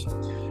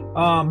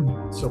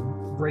playoffs. So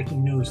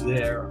breaking news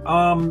there.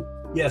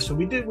 Yeah, so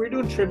we're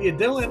doing trivia.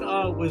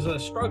 Dylan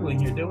was struggling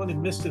here. Dylan had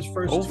missed his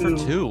first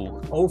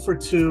 0 for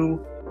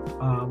 2.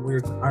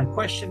 We're on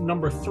question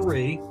number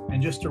 3,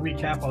 and just to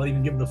recap, I'll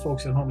even give the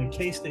folks at home in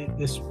case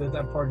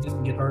that part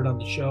didn't get heard on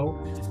the show.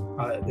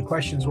 The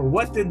questions were: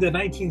 what did the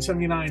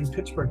 1979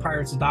 Pittsburgh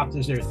Pirates adopt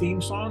as their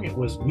theme song? It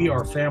was "We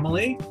Are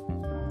Family."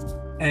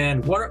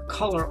 And what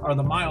color are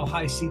the Mile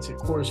High seats at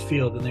Coors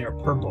Field? And they are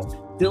purple.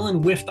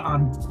 Dylan whiffed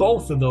on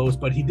both of those,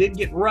 but he did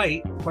get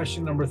right.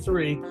 Question number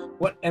 3: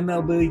 what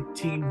MLB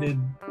team did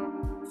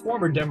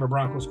former Denver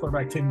Broncos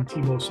quarterback Tim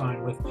Tebow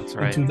signed with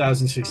in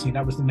 2016?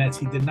 That was the Mets.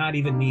 He did not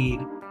even need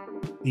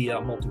the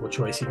multiple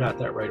choice. He got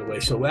that right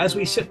away. So as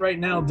we sit right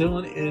now,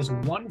 Dylan is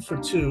 1 for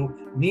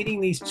 2, needing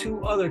these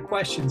 2 other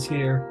questions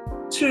here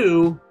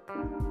to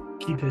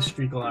keep his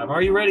streak alive.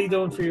 Are you ready,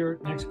 Dylan, for your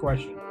next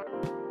question?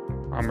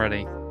 I'm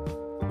ready.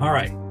 All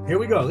right, here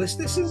we go. This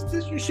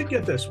you should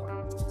get this one.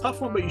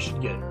 Tough one, but you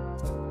should get it.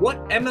 What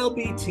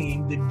MLB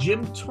team did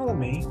Jim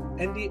Thome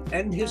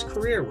end his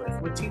career with?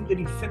 What team did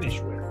he finish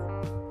with?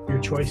 Your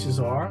choices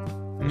are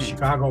the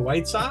Chicago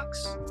White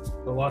Sox,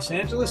 the Los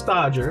Angeles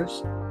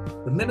Dodgers,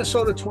 the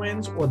Minnesota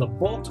Twins, or the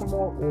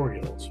Baltimore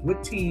Orioles.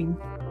 What team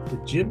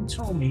did Jim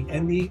Thome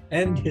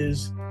end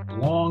his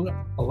long,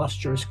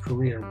 illustrious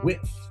career with?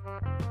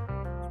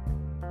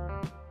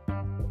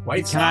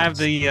 White Sox. Can I have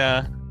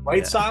the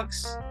White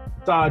Sox,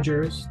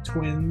 Dodgers,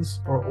 Twins,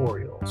 or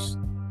Orioles?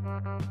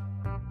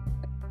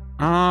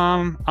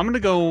 I'm gonna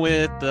go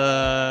with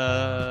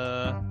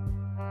the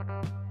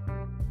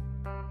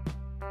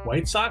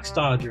White Sox,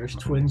 Dodgers,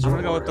 Twins, I'm or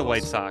gonna go with the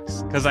White Orioles?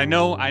 Sox because I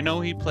know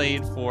he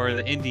played for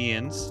the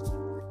Indians,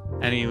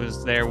 and he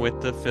was there with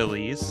the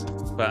Phillies,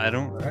 but I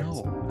don't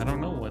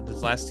know what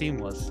his last team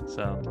was,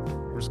 so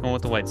we're just going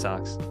with the White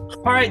Sox.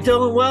 All right,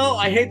 Dylan. Well,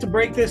 I hate to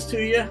break this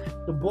to you.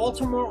 The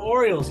Baltimore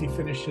Orioles he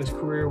finished his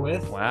career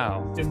with.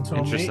 Wow, Jim Thome.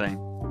 interesting.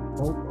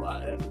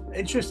 Well,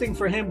 interesting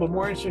for him, but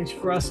more interesting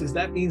for us is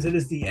that means it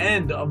is the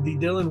end of the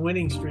Dylan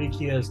winning streak.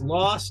 He has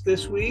lost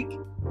this week.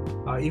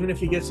 Even if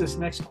he gets this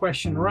next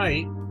question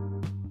right,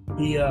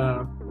 he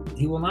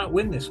will not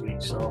win this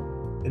week.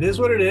 So it is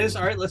what it is.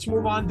 All right, let's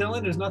move on,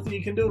 Dylan. There's nothing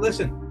you can do.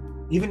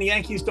 Listen, even the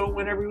Yankees don't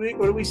win every week.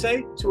 What do we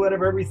say? 2 out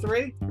of every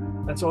 3.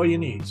 That's all you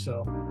need. So,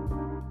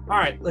 all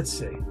right, let's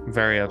see.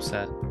 Very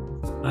upset.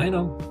 I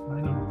know.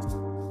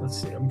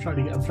 Let's see. I'm trying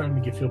to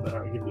make you feel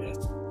better. I'll give you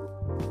that.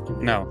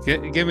 No,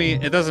 give me.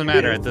 It doesn't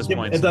matter at this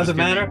point. It so doesn't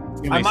just give matter.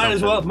 me I might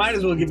as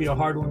something. well give you a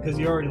hard one because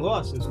you already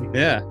lost this week.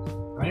 Yeah,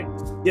 Right.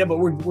 Yeah, but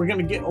we're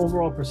gonna get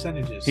overall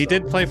percentages. he so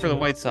did we're play gonna for the do-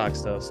 White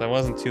Sox though, so I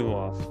wasn't too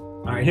off.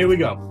 All right, here we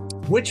go.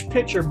 Which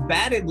pitcher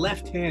batted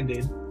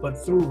left-handed but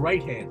threw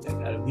right-handed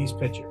out of these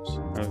pitchers?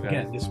 Okay.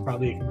 Again, this is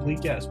probably a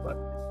complete guess, but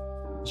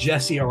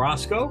Jesse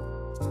Orosco,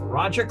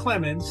 Roger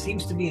Clemens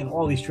seems to be in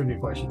all these trivia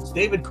questions.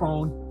 David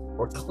Cone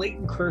or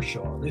Clayton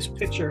Kershaw. This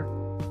pitcher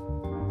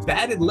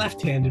batted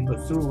left-handed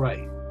but threw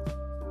right.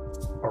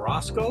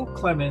 Orosco,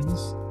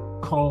 Clemens,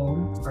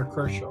 Cone, or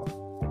Kershaw.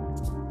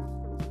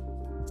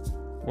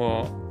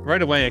 Well,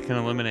 right away I can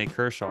eliminate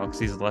Kershaw because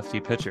he's a lefty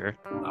pitcher.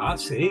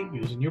 See,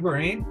 using your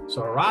brain.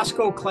 So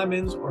Orosco,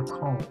 Clemens, or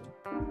Cone.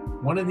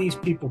 One of these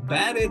people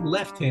batted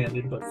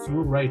left-handed but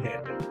threw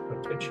right-handed,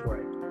 but pitched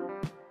right.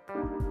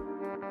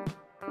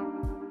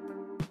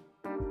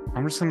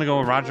 I'm just gonna go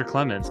with Roger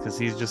Clemens because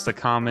he's just a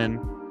common.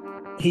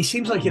 He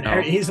seems like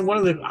he's one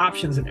of the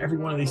options in every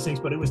one of these things,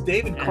 but it was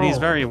David Cone. And he's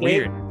very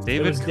weird.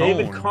 David Cone.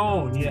 David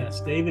Cone,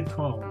 yes, David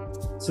Cone.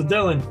 So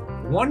Dylan,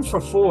 1 for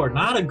 4.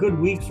 Not a good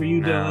week for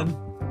you, No.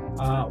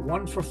 Dylan.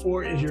 1 for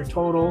 4 is your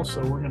total,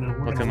 so we're gonna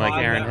Looking like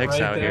log Aaron that Hicks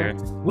right out there.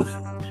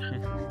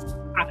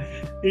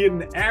 here.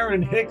 An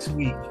Aaron Hicks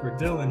week for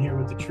Dylan here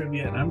with the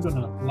trivia, and I'm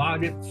gonna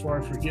log it before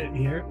I forget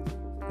here.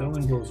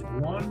 Dylan goes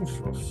 1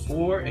 for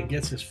 4 and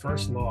gets his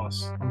first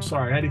loss. I'm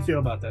sorry. How do you feel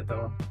about that,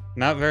 Dylan?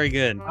 Not very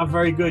good. Not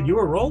very good. You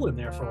were rolling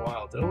there for a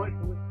while,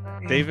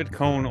 Dylan. David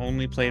Cone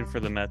only played for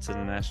the Mets in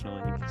the National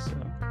League. So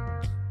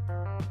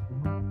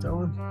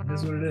Dylan, it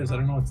is what it is. I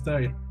don't know what to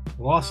tell you.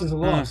 Loss is a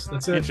loss.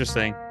 That's it.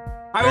 interesting.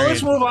 All right, well,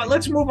 let's move on.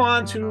 Let's move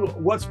on to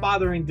what's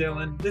bothering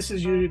Dylan. This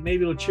is you.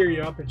 Maybe it'll cheer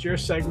you up. It's your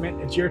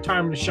segment. It's your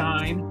time to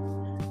shine.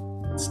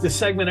 It's the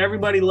segment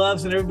everybody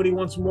loves and everybody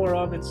wants more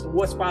of. It's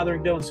what's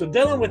bothering Dylan. So,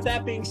 Dylan, with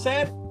that being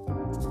said,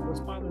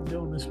 what's bothering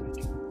Dylan this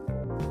week?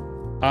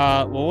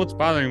 Well, what's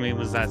bothering me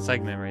was that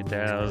segment right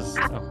there. That was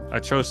a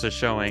atrocious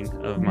showing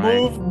of my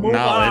Move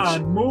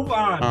knowledge. Move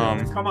on.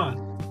 Dylan. Come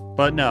on.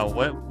 But no,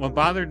 what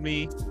bothered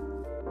me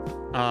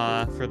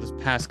for the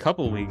past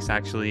couple of weeks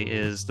actually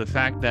is the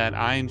fact that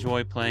I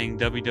enjoy playing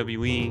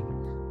WWE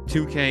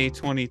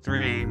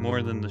 2K23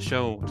 more than the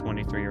show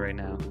 23 right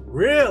now.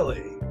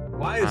 Really?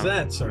 Why is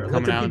that, sir? Let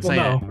coming the out and people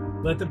saying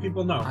know. Let the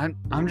people know.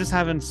 I'm just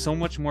having so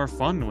much more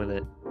fun with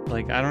it.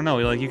 Like, I don't know,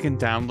 like you can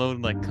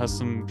download like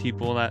custom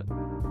people that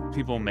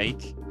people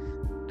make.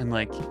 And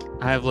like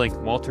I have like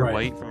Walter Right.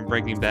 White from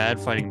Breaking Bad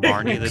fighting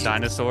Barney the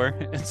dinosaur.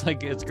 It's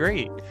like it's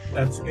great.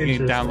 That's You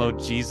interesting. can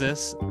download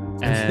Jesus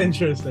That's and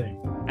interesting.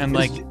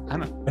 like I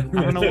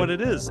don't know what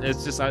it is.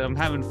 It's just I'm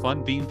having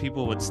fun beating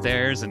people with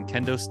stairs and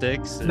kendo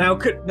sticks. And, Now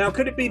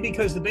could it be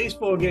because the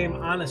baseball game,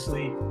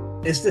 honestly,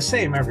 is the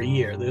same every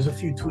year? There's a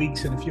few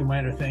tweaks and a few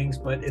minor things,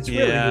 but it's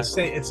really Yeah. the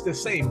same. It's the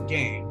same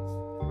game.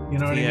 You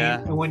know what I Yeah.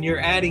 mean? And when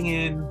you're adding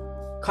in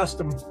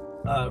custom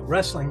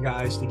wrestling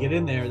guys to get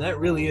in there, that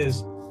really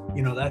is,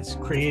 that's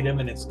creative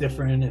and it's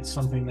different. It's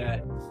something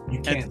that you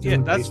can't do. yeah,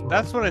 in that's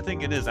baseball. what I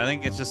think it is. I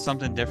think it's just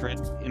something different.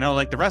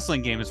 Like the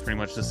wrestling game is pretty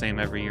much the same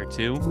every year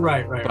too.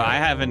 right. But I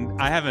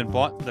haven't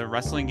bought the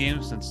wrestling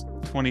game since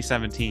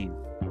 2017.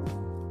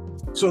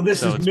 So this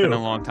So is it's new. been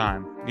a long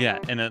time. Yeah,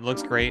 and it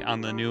looks great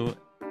on the new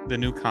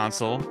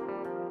console.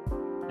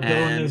 Dylan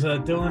And is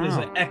an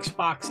wow.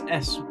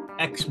 Xbox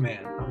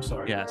X-Man. I'm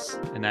sorry. yes,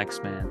 an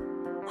X-Man.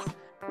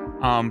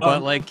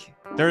 But like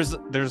there's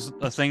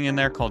a thing in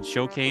there called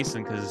Showcase,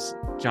 and because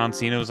John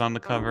Cena was on the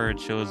cover, it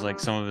shows like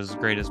some of his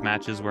greatest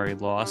matches where he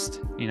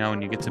lost,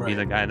 and you get to be Right.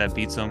 the guy that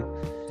beats him.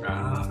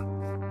 Ah.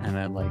 and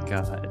then like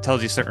it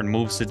tells you certain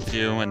moves to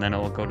do, and then it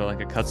will go to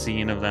like a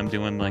cutscene of them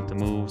doing like the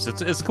moves.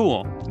 It's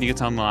cool. You get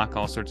to unlock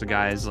all sorts of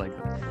guys like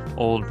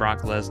old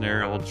Brock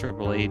Lesnar, old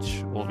Triple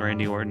H, old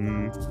Randy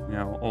Orton,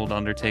 old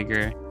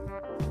Undertaker.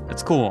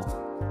 It's cool.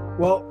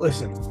 Well,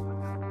 listen,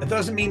 it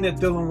doesn't mean that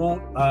Dylan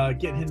won't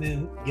get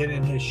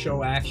in his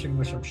show action,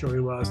 which I'm sure he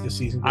will as the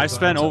season goes on. I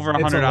spent over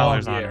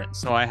 $100 on it,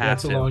 so I have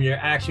to. It's a long year.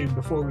 Actually,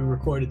 before we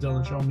recorded,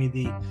 Dylan showed me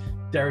the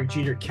Derek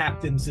Jeter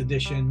Captain's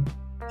Edition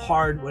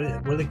hard,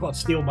 what do they call it?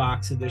 Steel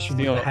box edition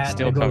with the hat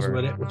that goes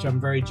with it, which I'm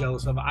very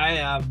jealous of. I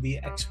have the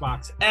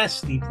Xbox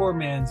S, the poor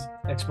man's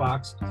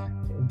Xbox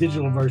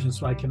digital version,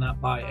 so I cannot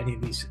buy any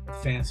of these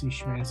fancy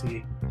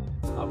schmancy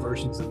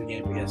versions of the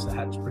game. But yes, the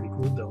hat is pretty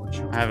cool,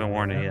 Dylan. I haven't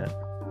worn it yet.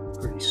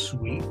 Pretty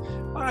sweet.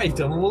 All right,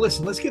 Dylan. Well,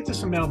 listen, let's get to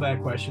some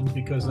mailbag questions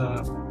because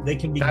they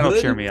can be That'll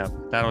good. cheer me up.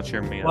 That'll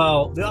cheer me up.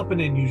 Well, the up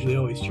and in usually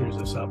always cheers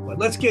us up. But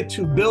let's get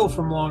to Bill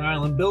from Long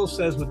Island. Bill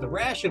says, with the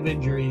rash of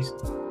injuries,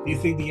 do you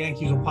think the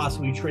Yankees will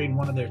possibly trade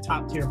one of their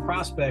top-tier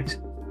prospects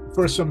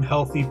for some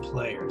healthy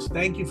players?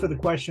 Thank you for the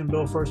question,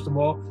 Bill, first of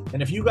all.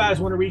 And if you guys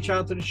want to reach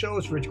out to the show,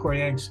 it's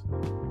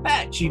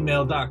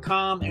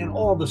richcoryanks@gmail.com and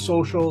all the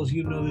socials.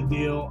 You know the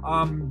deal.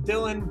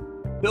 Dylan,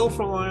 Bill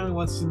from Long Island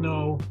wants to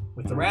know,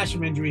 with the rash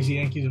of injuries the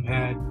Yankees have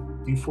had,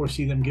 do you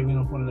foresee them giving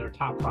up one of their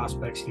top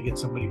prospects to get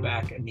somebody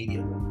back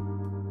immediately?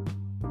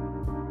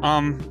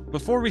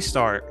 Before we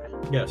start,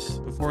 yes.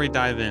 Before we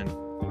dive in,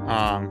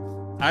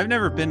 I've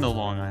never been to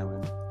Long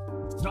Island.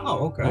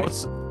 Oh, okay.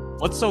 What's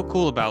so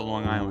cool about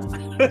Long Island?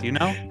 Do you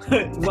know?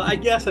 Well, I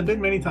guess I've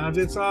been many times.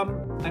 It's cool.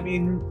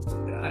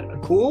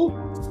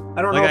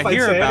 I don't know if I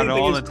hear I'd say about it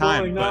anything all is the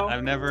time, cool, but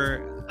I've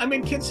never.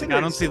 Consider.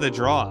 I don't see the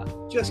draw.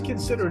 Just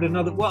consider it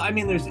another. Well,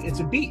 it's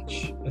a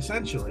beach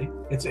essentially.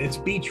 It's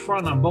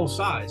beachfront on both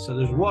sides, so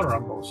there's water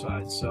on both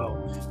sides.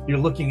 So you're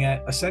looking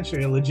at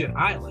essentially a legit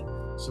island.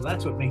 So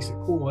that's what makes it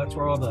cool. That's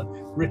where all the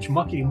rich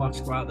mucky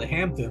mucks go out, the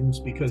Hamptons,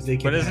 because they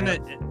can. But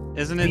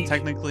isn't it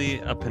technically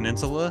a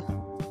peninsula?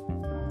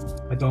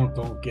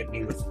 Don't get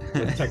me with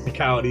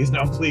technicalities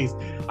now, please.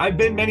 I've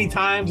been many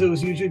times. It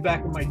was usually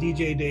back in my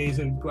DJ days.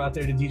 I would go out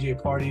there to DJ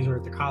parties or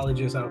at the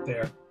colleges out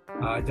there.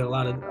 I did a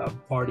lot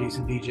of parties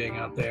and DJing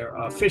out there.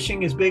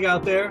 Fishing is big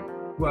out there.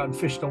 Go out and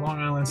fish the Long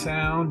Island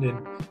Sound,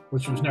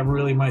 which was never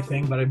really my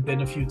thing, but I've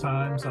been a few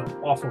times.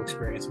 Awful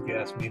experience if you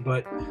ask me.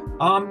 But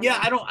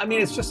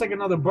it's just like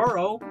another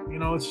borough.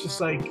 It's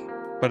just like.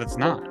 But it's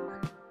not.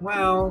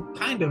 Well,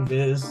 kind of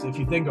is if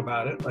you think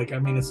about it.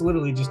 It's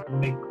literally just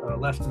make a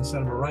left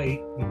instead of a right,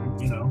 and,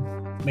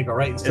 make a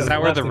right instead of a left. Is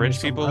that where the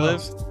rich people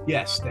live?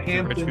 Yes, the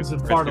Hamptons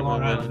and part of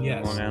Long Island.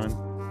 Yes. Long Island.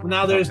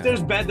 Now there's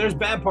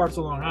bad parts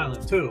of Long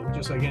Island too,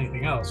 just like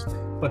anything else.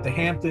 But the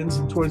Hamptons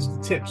and towards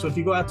the tip. So if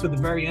you go out to the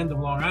very end of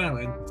Long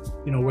Island,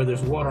 where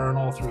there's water on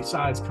all three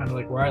sides, kind of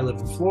like where I live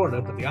in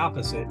Florida, but the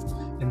opposite.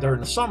 And during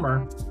the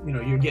summer,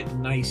 you're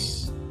getting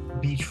nice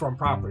beachfront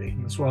property.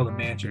 That's where all the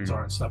mansions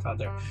are and stuff out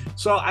there.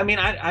 So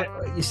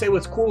you say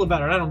what's cool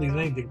about it. I don't think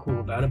there's anything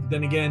cool about it. But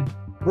then again,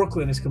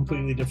 Brooklyn is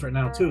completely different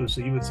now too. So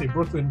you would say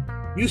Brooklyn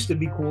used to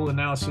be cool, and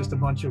now it's just a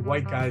bunch of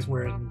white guys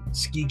wearing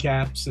ski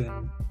caps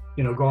and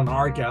going to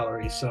art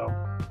galleries. So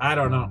I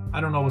don't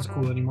know what's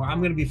cool anymore. I'm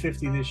going to be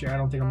 50 this year. I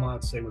don't think I'm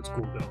allowed to say what's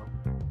cool,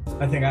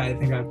 Dylan. I think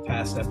I've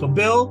passed that. But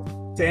Bill,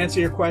 to answer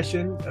your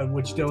question,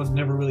 which Dylan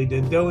never really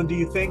did. Dylan, do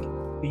you think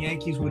the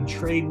Yankees would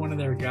trade one of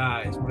their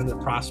guys, one of their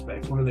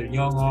prospects, one of their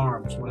young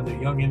arms, one of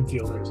their young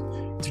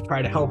infielders to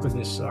try to help in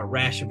this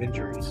rash of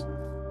injuries?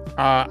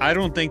 I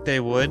don't think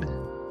they would.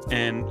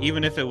 And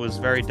even if it was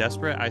very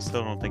desperate, I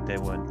still don't think they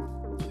would.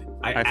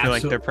 I feel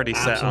like they're pretty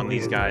set on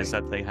these guys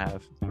that they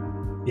have.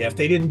 Yeah, if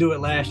they didn't do it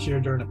last year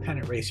during a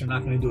pennant race, they're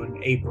not going to do it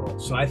in April.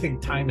 So I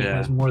think timing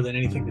has more than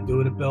anything to do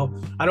with it, Bill.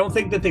 I don't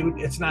think that they would.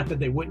 It's not that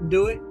they wouldn't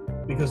do it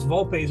because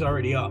Volpe's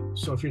already up.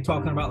 So if you're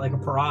talking about like a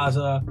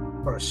Peraza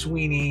or a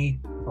Sweeney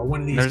or one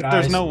of these guys,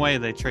 there's no way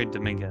they trade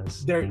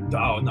Dominguez.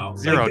 No,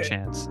 zero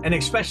chance. And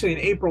especially in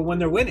April when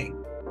they're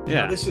winning.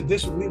 Yeah,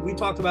 we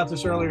talked about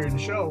this earlier in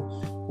the show.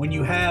 When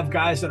you have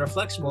guys that are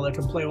flexible that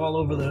can play all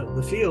over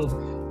the field,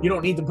 you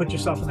don't need to put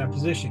yourself in that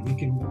position. You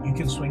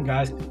can swing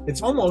guys.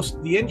 It's almost,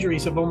 the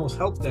injuries have almost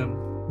helped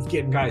them with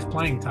getting guys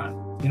playing time.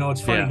 It's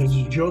funny because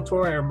Joe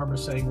Torre, I remember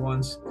saying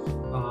once,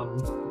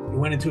 he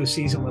went into a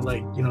season with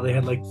they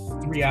had like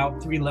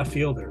 3 left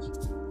fielders,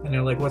 and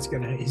they're like,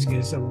 he's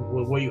gonna say,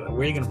 well, where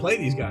are you gonna play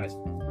these guys?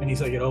 And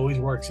he's like, it always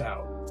works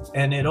out.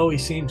 And it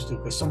always seems to,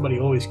 because somebody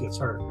always gets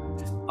hurt.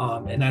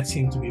 And that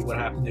seemed to be what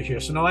happened this year.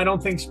 So no, I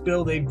don't think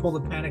Bill, they'd pull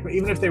the panic,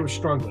 even if they were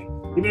struggling.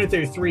 Even if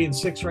they're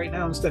 3-6 right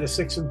now instead of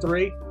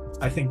 6-3,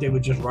 I think they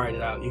would just ride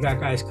it out. You got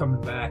guys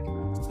coming back.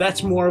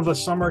 That's more of a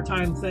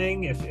summertime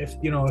thing.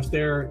 If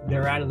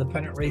they're out of the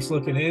pennant race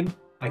looking in,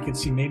 I could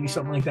see maybe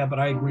something like that. But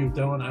I agree with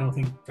Dylan. I don't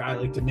think a guy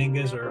like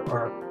Dominguez or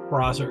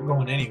Peraza are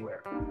going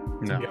anywhere,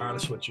 to be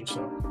honest with you.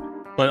 So.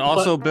 But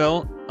also,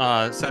 Bill,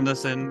 send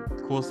us in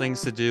cool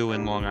things to do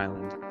in Long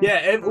Island.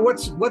 Yeah,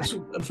 what's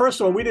first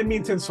of all, we didn't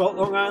mean to insult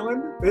Long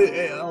Island.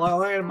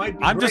 Long Island might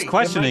be. I'm just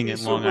questioning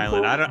it, Long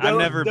Island. Cool. I've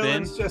never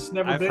been. Just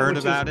never I've been, heard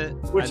about it.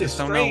 I just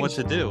don't know what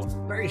to do.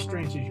 Very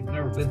strange that you've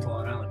never been to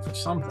Long Island. for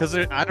something. Because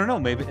I don't know,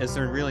 maybe is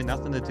there really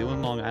nothing to do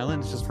in Long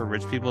Island? It's just for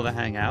rich people to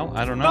hang out?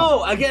 I don't know.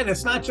 No, again,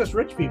 it's not just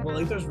rich people.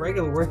 Like there's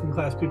regular working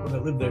class people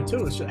that live there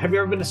too. Have you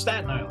ever been to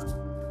Staten Island?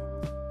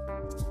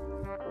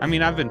 I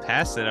mean, I've been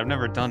past it. I've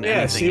never done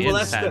anything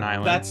in Staten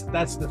Island.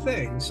 That's the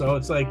thing. So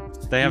it's like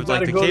they have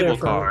like the cable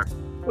car.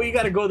 Well, you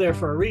got to go there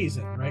for a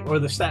reason, right? Or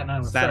the Staten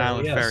Island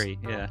Ferry,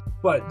 yeah.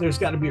 But there's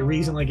got to be a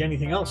reason, like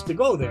anything else, to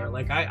go there.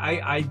 Like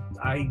I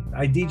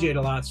DJ'd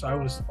a lot, so I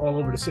was all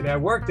over the city. I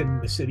worked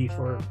in the city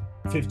for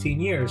 15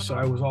 years, so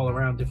I was all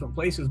around different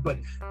places. But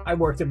I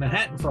worked in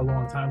Manhattan for a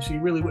long time, so you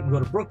really wouldn't go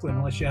to Brooklyn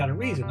unless you had a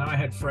reason. Now I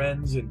had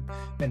friends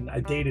and I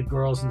dated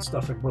girls and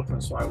stuff in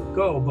Brooklyn, so I would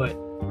go. But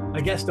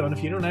I guess though,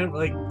 if you don't have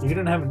if you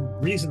didn't have a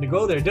reason to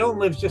go there, Dylan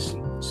lives, just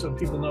so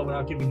people know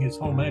without giving his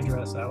home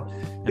address out,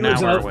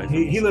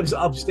 he lives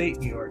upstate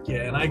New York,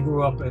 yeah. And I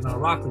grew up in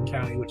Rockland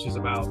County, which is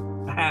about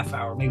a half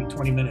hour, maybe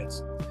 20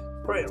 minutes,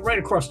 right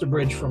across the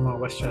bridge from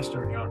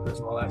Westchester and Yonkers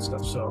and all that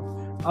stuff. So,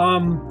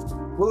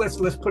 well,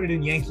 let's put it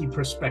in Yankee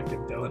perspective,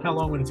 Dylan. How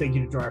long would it take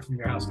you to drive from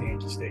your house to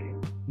Yankee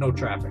Stadium? No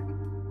traffic.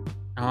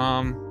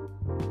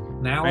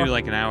 Now maybe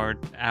like an hour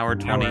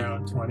 20. Hour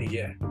 20,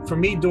 yeah. For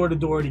me, door to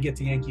door to get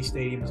to Yankee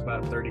Stadium is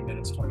about 30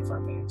 minutes,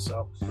 25 minutes.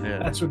 So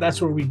yeah.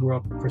 That's where we grew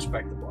up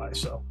perspective wise.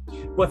 So,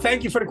 well,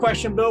 thank you for the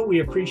question, Bill.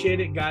 We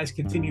appreciate it, guys.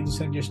 Continue to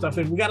send your stuff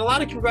in. We got a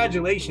lot of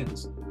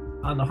congratulations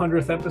on the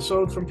 100th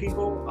episode from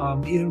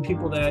people, even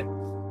people that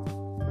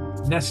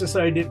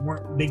necessarily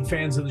weren't big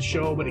fans of the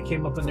show, but it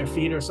came up in their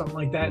feed or something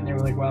like that, and they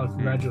were like, "Wow,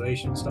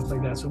 congratulations," stuff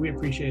like that. So we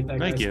appreciate that,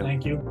 guys.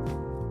 Thank you.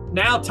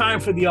 Now, time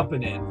for the up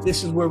and in.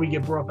 This is where we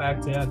get brought back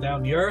to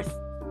down to earth.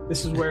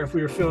 This is where if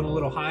we were feeling a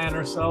little high on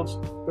ourselves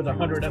for the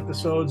 100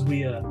 episodes,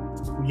 we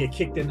get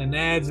kicked in the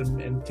nads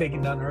and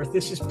taken down to earth.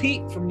 This is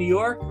Pete from New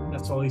York.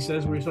 That's all he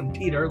says. We're from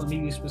Peter. Let me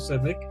be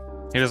specific.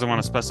 He doesn't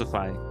want to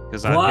specify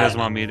because he doesn't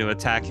want me to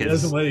attack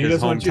his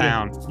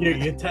hometown.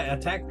 You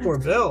attacked poor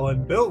Bill,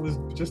 and Bill was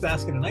just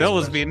asking a nice Bill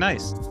was question. being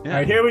nice. Yeah. All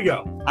right, here we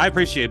go. I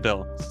appreciate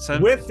Bill. So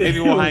maybe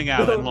we'll hang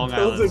out in Long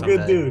Island. Bill's a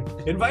good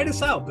dude. Invite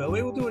us out, Bill.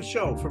 We will do a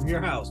show from your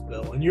house,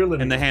 Bill, and you're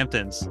living in the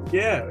Hamptons.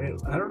 Yeah,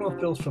 I don't know if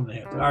Bill's from the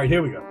Hamptons. All right,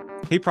 here we go.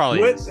 He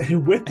probably is.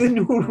 With the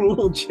new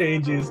rule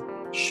changes,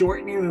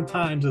 shortening the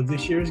times of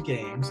this year's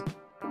games,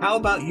 how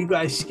about you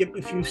guys skip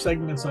a few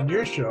segments on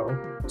your show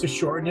to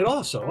shorten it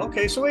also?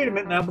 Okay, so wait a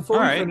minute now. Before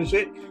we finish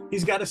it,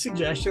 he's got a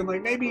suggestion.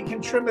 Like maybe you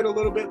can trim it a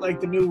little bit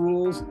like the new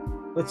rules.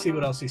 Let's see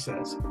what else he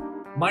says.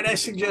 Might I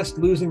suggest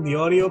losing the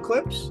audio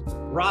clips,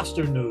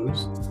 roster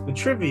news, the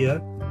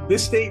trivia,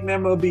 this date in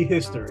MLB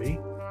history,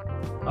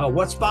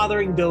 what's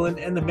bothering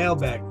Dylan, and the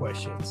mailbag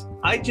questions.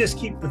 I just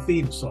keep the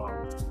theme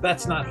song.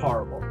 That's not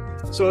horrible.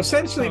 So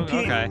essentially,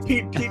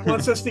 Pete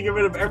wants us to get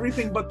rid of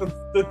everything but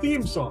the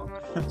theme song.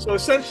 So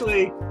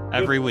essentially,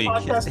 every week,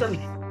 podcast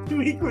every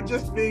week would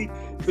just be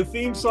the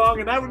theme song,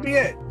 and that would be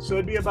it. So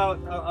it'd be about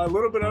a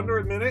little bit under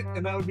a minute,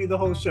 and that would be the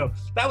whole show.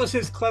 That was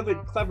his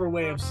clever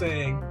way of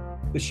saying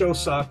the show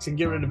sucks and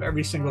get rid of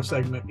every single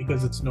segment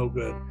because it's no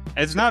good.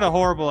 It's not a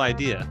horrible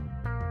idea.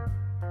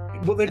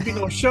 Well, there'd be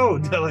no show,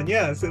 Dylan.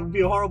 Yes, it would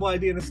be a horrible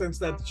idea in the sense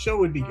that the show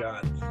would be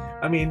gone.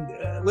 I mean,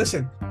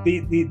 listen,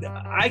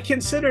 I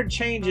considered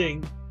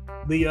changing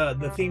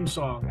the theme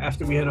song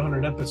after we had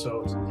 100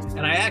 episodes,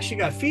 and I actually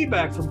got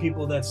feedback from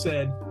people that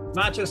said,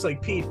 not just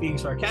like Pete being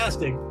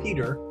sarcastic,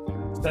 Peter,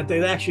 that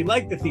they actually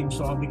liked the theme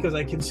song because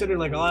I consider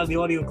like a lot of the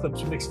audio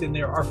clips mixed in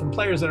there are from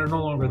players that are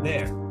no longer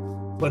there.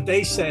 But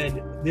they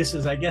said, this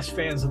is, I guess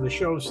fans of the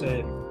show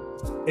said,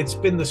 it's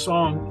been the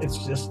song,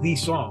 it's just the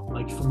song,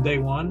 like from day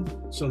one,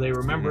 so they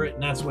remember it,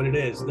 and that's what it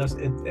is.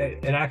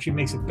 It actually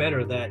makes it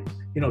better that,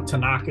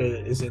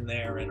 Tanaka is in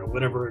there or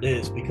whatever it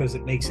is, because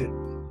it makes it,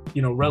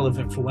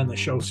 relevant for when the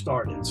show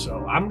started.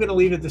 So I'm going to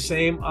leave it the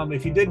same.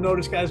 If you did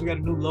notice, guys, we got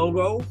a new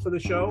logo for the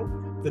show.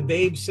 The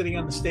babe sitting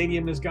on the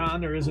stadium is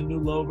gone. There is a new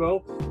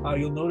logo.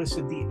 You'll notice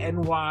that the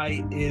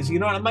NY is, I'm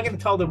not going to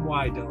tell them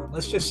why, Dylan.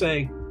 Let's just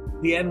say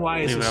the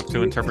NY is leave it up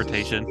to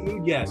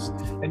interpretation. Yes.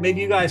 And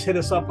maybe you guys hit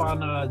us up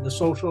on the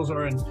socials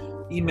or an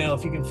email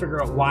if you can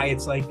figure out why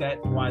it's like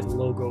that and why the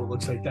logo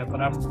looks like that.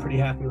 But I'm pretty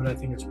happy with it. I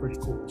think it's pretty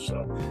cool.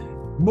 So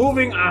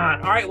moving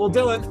on. All right. Well,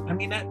 Dylan, I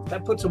mean,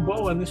 that puts a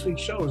bow on this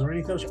week's show. Is there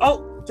anything else?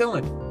 Oh,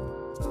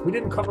 Dylan, we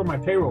didn't cover my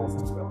payroll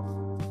thing,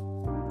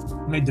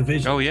 Bill. My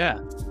division. Oh, yeah.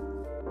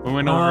 We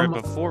went over it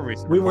before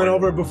we went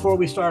over it before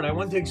we started. I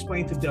wanted to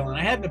explain to Dylan.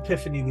 I had an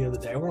epiphany the other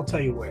day. I won't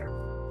tell you where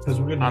because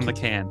we're going to. On the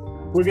can.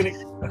 We're going to.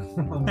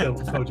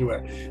 Dylan told you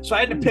where. So I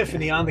had an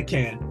epiphany on the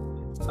can.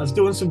 I was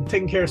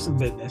taking care of some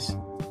business.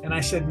 And I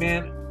said,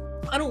 man,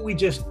 why don't we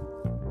just.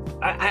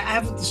 I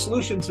have the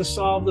solution to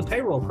solve the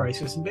payroll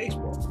crisis in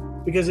baseball.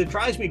 Because it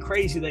drives me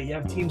crazy that you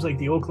have teams like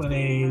the Oakland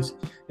A's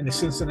and the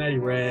Cincinnati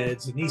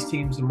Reds and these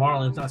teams, the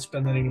Marlins, not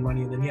spending any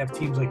money. And then you have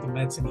teams like the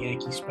Mets and the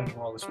Yankees spending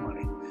all this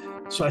money.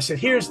 So I said,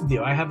 here's the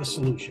deal. I have a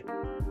solution.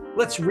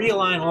 Let's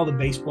realign all the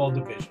baseball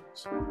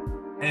divisions.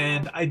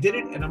 And I did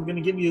it, and I'm going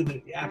to give you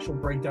the actual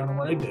breakdown of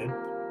what I did.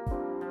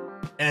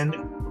 And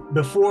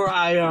before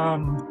I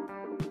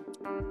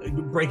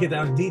break it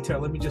down in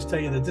detail, let me just tell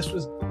you that this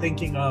was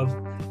thinking of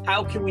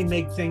how can we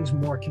make things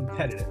more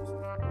competitive.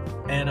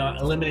 and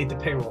eliminate the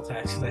payroll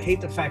tax. Because I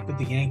hate the fact that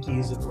the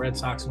Yankees and the Red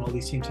Sox and all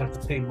these teams have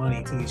to pay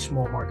money to these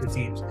small market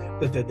teams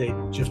that they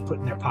just put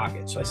in their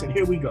pocket. So I said,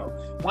 here we go.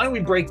 Why don't we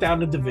break down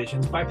the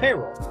divisions by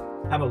payroll?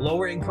 Have a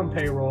lower income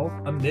payroll,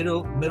 a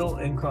middle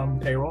income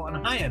payroll, and a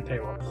high end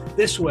payroll.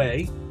 This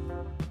way,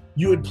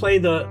 you would play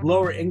the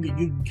lower income.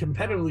 You'd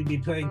competitively be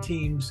playing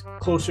teams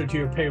closer to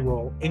your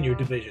payroll in your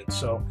division.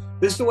 So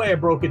this is the way I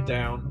broke it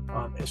down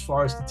as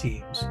far as the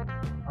teams.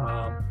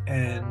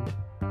 And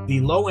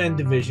the low end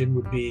division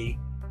would be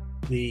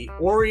the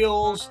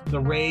Orioles, the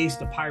Rays,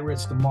 the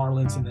Pirates, the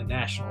Marlins, and the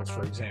Nationals,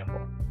 for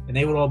example. And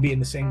they would all be in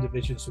the same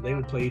division, so they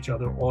would play each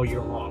other all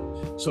year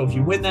long. So if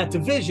you win that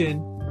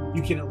division,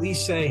 you can at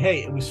least say,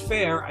 hey, it was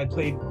fair. I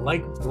played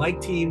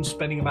like teams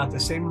spending about the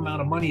same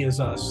amount of money as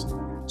us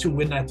to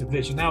win that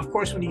division. Now, of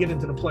course, when you get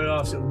into the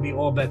playoffs, it would be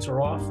all bets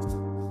are off.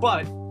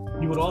 But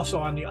you would also,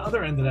 on the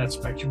other end of that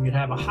spectrum, you'd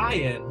have a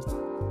high-end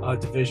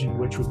division,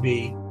 which would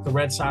be the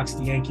Red Sox,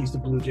 the Yankees, the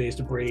Blue Jays,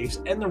 the Braves,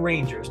 and the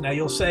Rangers. Now,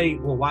 you'll say,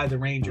 well, why the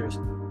Rangers?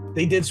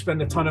 They did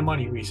spend a ton of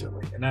money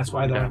recently, and that's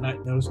why they're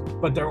not those.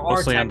 But there are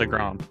mostly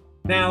underground.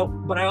 Now,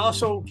 but I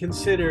also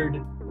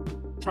considered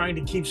trying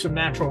to keep some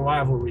natural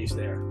rivalries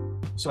there.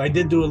 So I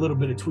did do a little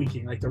bit of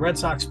tweaking. Like the Red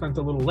Sox spent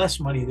a little less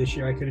money this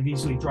year. I could have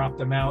easily dropped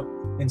them out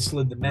and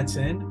slid the Mets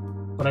in,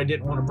 but I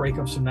didn't want to break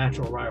up some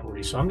natural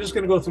rivalries. So I'm just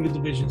going to go through the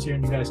divisions here,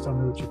 and you guys tell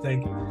me what you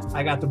think.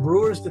 I got the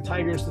Brewers, the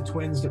Tigers, the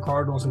Twins, the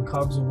Cardinals, and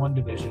Cubs in one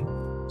division.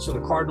 So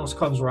the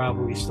Cardinals-Cubs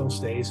rivalry still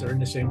stays. They're in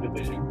the same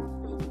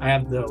division. I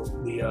have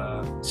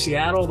the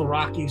Seattle, the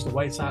Rockies, the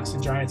White Sox,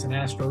 the Giants, and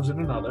Astros in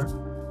another.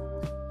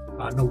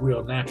 No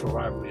real natural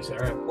rivalries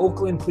there. I have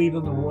Oakland,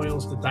 Cleveland, the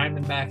Royals, the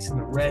Diamondbacks, and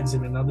the Reds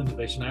in another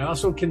division. I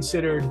also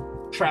considered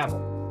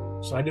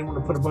travel. So I didn't want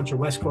to put a bunch of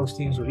West Coast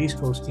teams with East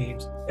Coast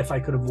teams if I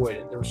could avoid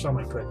it. There were some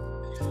I couldn't.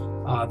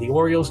 The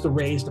Orioles, the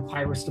Rays, the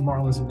Pirates, the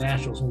Marlins, and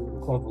Nationals, what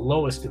we call the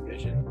lowest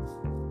division.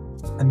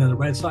 And then the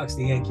Red Sox,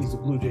 the Yankees, the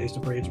Blue Jays,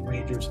 the Braves, and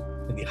Rangers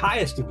in the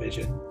highest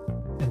division.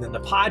 And then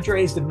the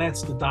Padres, the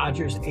Mets, the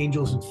Dodgers,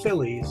 Angels, and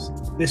Phillies.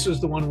 This was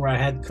the one where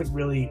I couldn't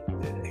really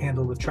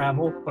handle the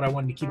travel, but I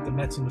wanted to keep the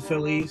Mets and the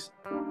Phillies.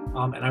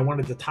 And I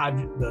wanted the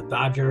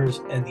Dodgers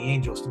and the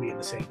Angels to be in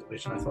the same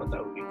division. I thought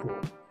that would be cool.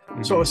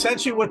 Mm-hmm. So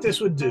essentially what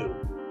this would do,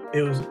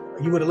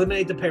 you would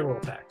eliminate the payroll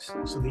tax.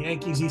 So the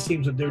Yankees, these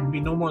teams, there would be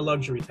no more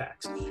luxury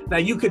tax. Now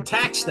you could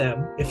tax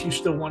them if you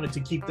still wanted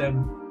to keep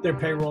their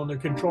payroll under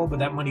control, but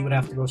that money would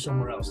have to go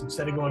somewhere else.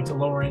 Instead of going to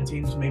lower end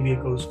teams, maybe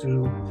it goes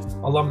to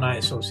alumni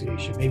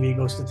association. Maybe it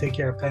goes to take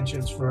care of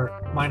pensions for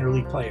minor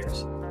league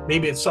players.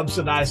 Maybe it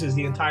subsidizes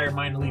the entire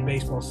minor league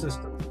baseball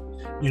system.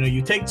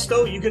 You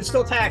could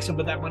still tax them,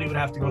 but that money would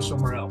have to go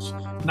somewhere else,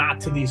 not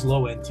to these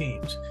low end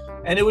teams.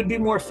 And it would be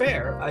more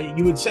fair.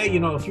 You would say,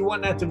 if you won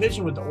that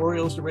division with the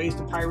Orioles, the Rays,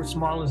 the Pirates,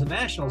 Marlins, and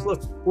Nationals,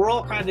 look, we're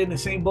all kind of in the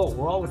same boat.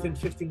 We're all within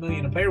 $50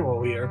 million of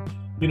payroll here,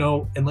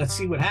 and let's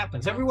see what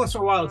happens. Every once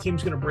in a while, a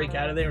team's going to break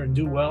out of there and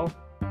do well.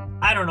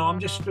 I don't know. I'm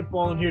just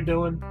spitballing here,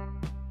 Dylan.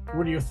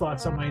 What are your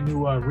thoughts on my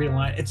new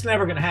realign? It's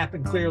never going to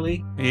happen,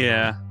 clearly.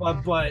 Yeah.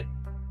 But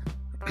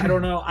I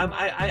don't know.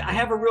 I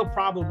have a real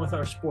problem with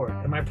our sport,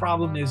 and my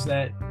problem is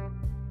that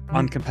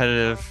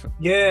uncompetitive.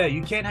 Yeah,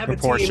 you can't have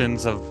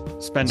proportions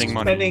of spending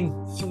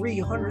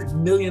 $300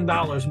 million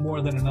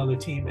more than another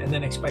team and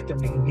then expect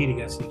them to compete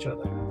against each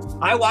other.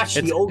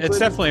 It's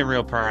definitely a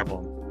real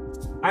problem.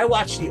 I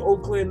watched the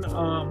Oakland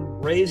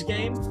Rays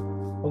game,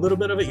 a little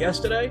bit of it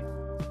yesterday,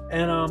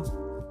 and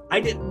I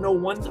knew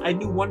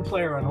one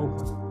player on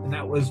Oakland, and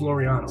that was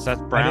Laureano.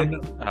 Seth Brown?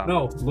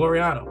 No,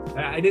 Laureano.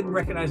 I didn't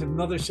recognize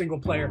another single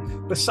player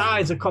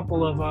besides a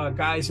couple of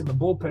guys in the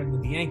bullpen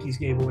that the Yankees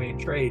gave away in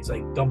trades,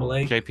 like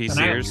Double-A. JP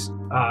Sears.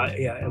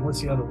 And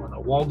what's the other one?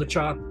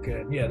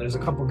 Waldachuk. There's a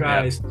couple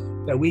guys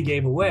that we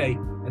gave away,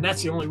 and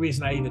that's the only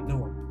reason I even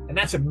knew him. And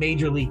that's a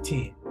major league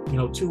team.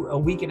 A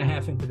week and a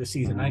half into the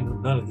season, I knew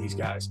none of these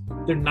guys.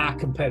 They're not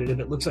competitive.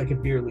 It looks like a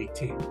beer league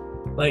team.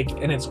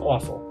 And it's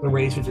awful. The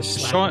Rays are just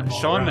Sean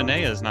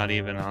Manaea is not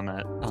even on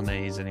the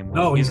A's anymore.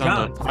 No, he's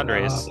on the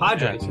Padres.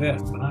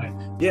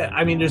 Yeah.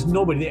 I mean, there's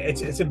nobody.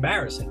 It's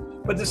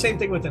embarrassing. But the same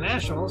thing with the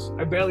Nationals.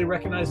 I barely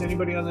recognize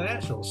anybody on the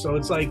Nationals. So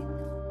it's like,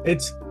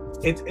 it's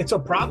a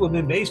problem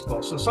in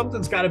baseball. So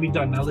something's got to be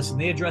done. Now, listen,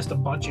 they addressed a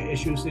bunch of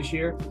issues this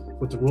year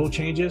with the rule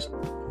changes.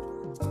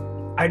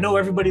 I know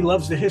everybody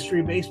loves the history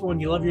of baseball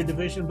and you love your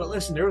division, but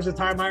listen, there was a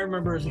time I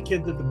remember as a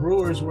kid that the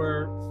Brewers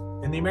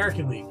were in the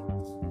American League.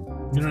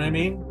 You know what I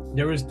mean?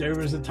 There was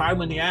a time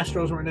when the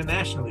Astros were in the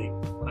National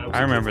League.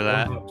 I remember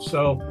that.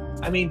 So,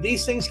 I mean,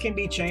 these things can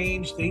be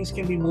changed. Things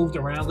can be moved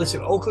around.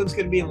 Listen, Oakland's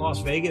going to be in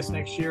Las Vegas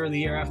next year or the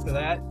year after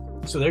that.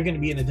 So they're going to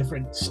be in a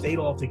different state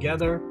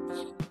altogether.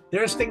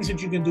 There's things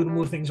that you can do to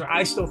move things.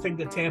 I still think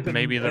that Tampa.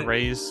 Maybe the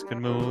Rays could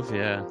move.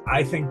 Yeah.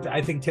 I think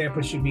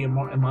Tampa should be in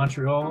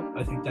Montreal.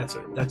 I think that's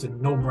a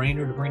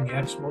no-brainer to bring the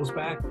Expos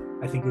back.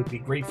 I think it would be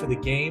great for the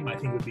game. I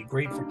think it would be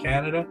great for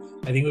Canada.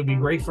 I think it would be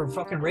great for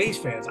fucking Rays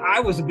fans. I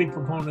was a big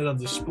proponent of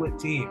the split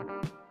team.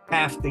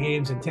 Half the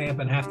games in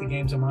Tampa and half the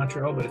games in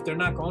Montreal. But if they're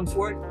not going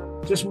for it,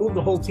 just move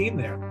the whole team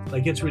there.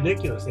 Like, it's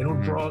ridiculous. They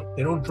don't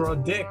draw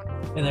dick,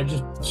 and they're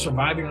just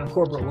surviving on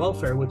corporate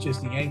welfare, which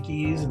is the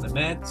Yankees and the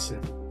Mets,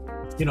 and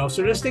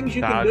so there's things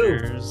you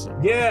Dodgers.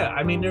 can do. Yeah,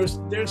 I mean,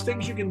 there's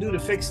things you can do to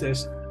fix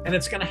this, and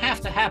it's going to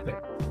happen.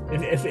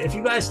 If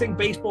you guys think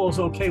baseball is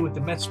okay with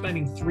the Mets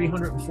spending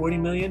 $340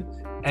 million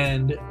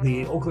and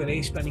the Oakland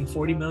A's spending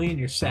 $40 million,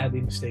 you're sadly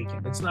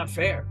mistaken. It's not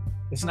fair.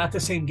 It's not the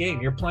same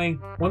game.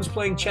 One's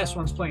playing chess,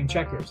 one's playing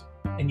checkers,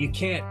 and you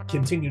can't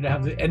continue to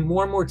have and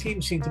more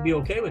teams seem to be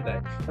okay with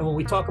that. And when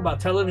we talk about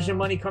television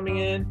money coming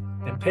in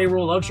and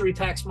payroll luxury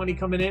tax money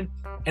coming in,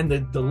 and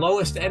the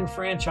lowest end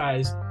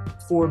franchise,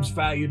 Forbes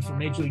valued for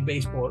Major League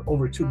Baseball at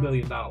over $2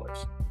 billion.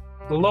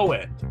 The low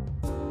end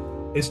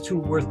is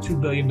worth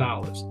 $2 billion,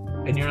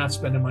 and you're not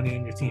spending money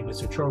on your team.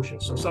 It's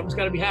atrocious. So something's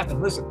got to be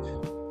happening. Listen,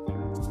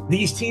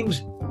 these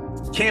teams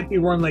can't be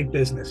run like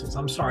businesses.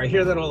 I'm sorry. I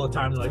hear that all the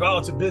time. They're like, oh,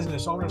 it's a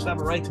business. Owners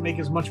have a right to make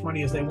as much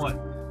money as they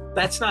want.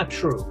 That's not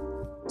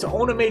true. To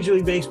own a Major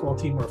League Baseball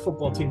team or a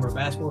football team or a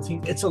basketball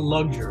team, it's a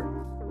luxury.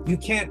 You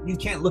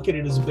can't look at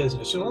it as a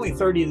business. There's only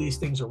 30 of these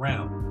things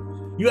around.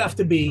 You have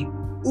to be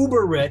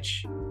uber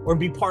rich or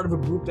be part of a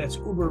group that's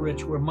uber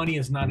rich where money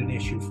is not an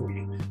issue for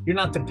you. You're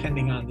not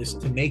depending on this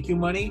to make you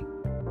money,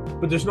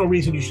 but there's no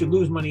reason you should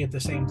lose money at the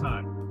same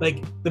time.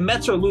 Like, the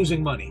Mets are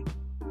losing money.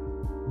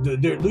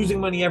 They're losing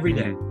money every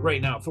day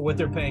right now for what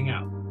they're paying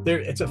out.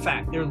 It's a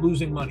fact. They're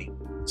losing money.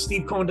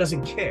 Steve Cohen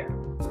doesn't care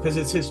because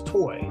it's his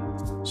toy.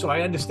 So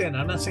I understand.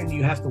 I'm not saying that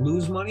you have to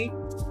lose money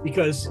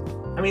because,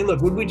 I mean,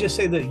 look, would we just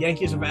say the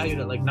Yankees are valued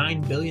at like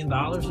 $9 billion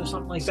or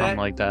something like that? Something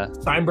like that.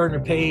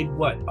 Steinbrenner paid,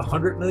 what,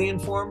 $100 million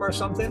for him or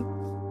something?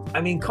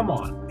 I mean, come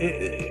on.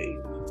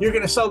 You're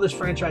going to sell this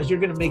franchise. You're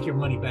going to make your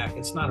money back.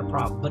 It's not a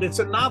problem. But it's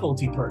a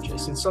novelty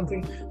purchase. It's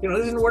something,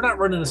 we're not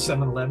running a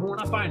 7-Eleven. We're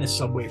not buying a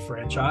Subway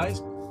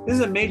franchise. This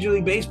is a Major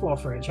League Baseball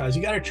franchise.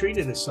 You got to treat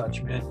it as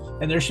such, man.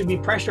 And there should be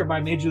pressure by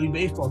Major League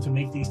Baseball to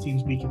make these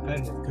teams be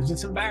competitive because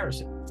it's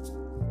embarrassing.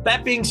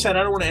 That being said,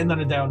 I don't want to end on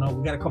a down note.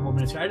 We got a couple of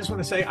minutes here. I just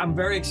want to say I'm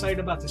very excited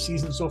about the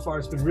season so far.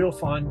 It's been real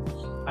fun.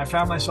 I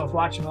found myself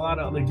watching a lot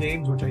of other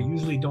games, which I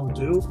usually don't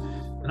do.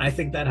 And I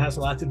think that has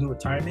a lot to do with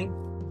timing.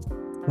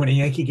 When a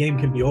Yankee game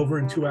can be over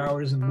in 2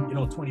 hours and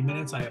 20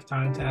 minutes, I have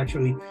time to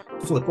actually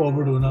flip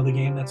over to another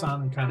game that's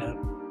on and kind of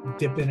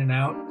dip in and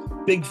out.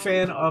 Big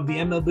fan of the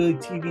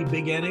MLB TV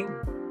Big Inning,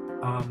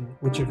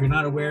 which, if you're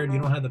not aware and you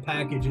don't have the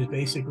package, is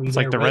basically it's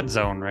like the red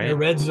zone, right? The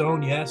red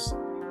zone, yes.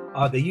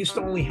 They used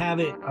to only have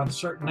it on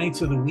certain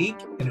nights of the week,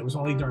 and it was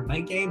only during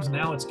night games.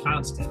 Now it's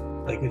constant.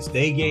 Like, it's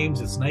day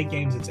games, it's night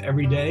games, it's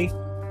every day.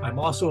 I'm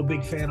also a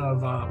big fan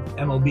of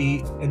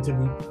MLB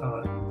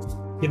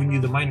giving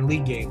you the minor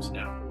league games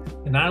now.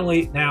 And not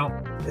only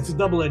now, it's a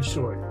double-edged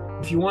sword.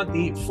 If you want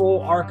the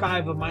full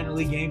archive of minor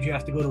league games, you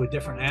have to go to a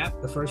different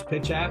app, the First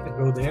Pitch app, and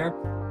go there.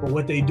 But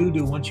what they do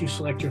once you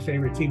select your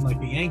favorite team, like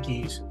the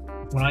Yankees,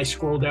 when I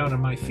scroll down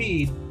on my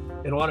feed,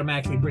 it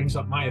automatically brings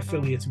up my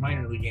affiliates'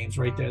 minor league games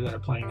right there that are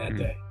playing that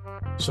day.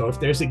 So if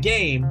there's a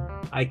game,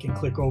 I can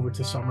click over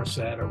to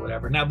Somerset or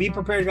whatever. Now, be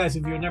prepared, guys.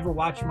 If you've never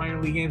watched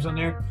minor league games on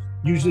there,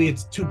 usually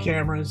it's 2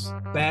 cameras,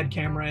 bad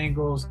camera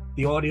angles.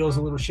 The audio is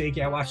a little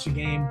shaky. I watched the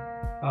game,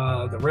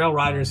 the Rail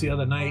Riders, the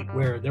other night,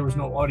 where there was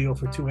no audio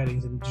for 2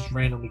 innings and it just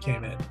randomly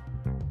came in.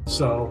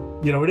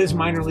 So, it is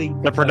minor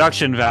league. The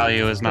production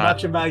value is not.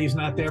 Production value is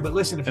not there. But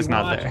listen, if you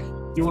want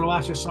to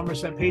watch a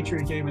Somerset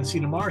Patriot game and see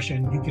the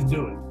Martian, you can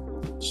do it.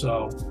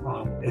 So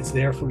it's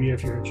there for you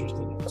if you're interested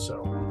in it.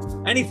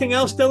 So, anything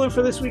else, Dylan,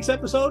 for this week's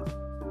episode?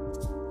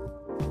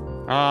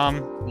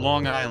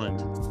 Long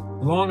Island.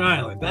 Long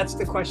Island. That's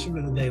the question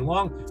of the day.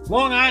 Long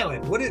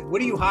Island. What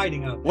are you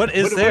hiding out? What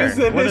is there?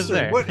 What is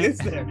there? What is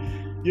there?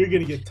 You're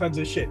gonna get tons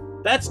of shit.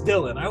 That's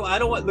Dylan. I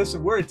don't want.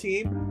 Listen, we're a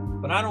team,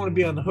 but I don't want to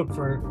be on the hook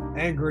for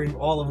angering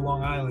all of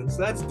Long Island. So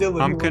that's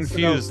Dylan. I'm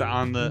confused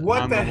on the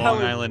Long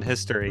Island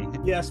history.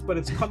 Yes, but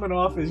it's coming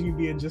off as you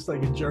being just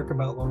like a jerk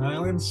about Long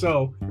Island.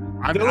 So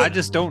I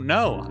just don't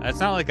know.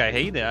 It's not like I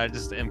hate it. I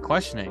just am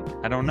questioning.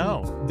 I don't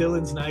know.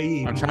 Dylan's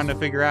naive. I'm trying to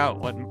figure out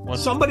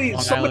what's somebody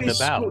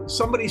about.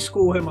 Somebody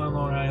school him on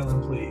Long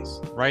Island, please.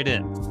 Right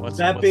in.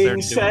 That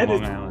being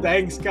said,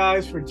 thanks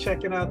guys for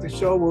checking out the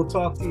show. We'll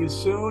talk to you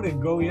soon,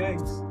 and go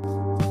Yanks.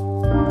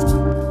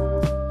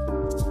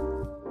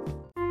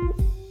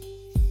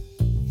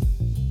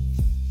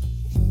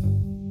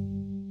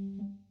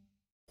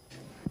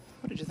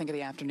 What did you think of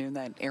the afternoon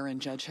that Aaron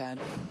Judge had?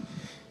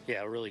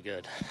 Yeah, really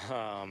good.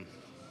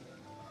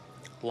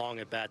 Long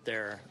at bat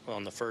there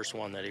on the first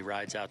one that he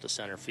rides out to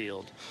center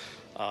field.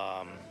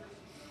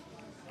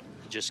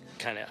 Just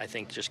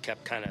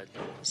kept kind of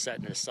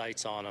setting his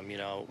sights on him.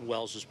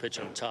 Wells was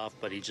pitching him tough,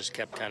 but he just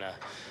kept kind of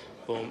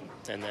boom,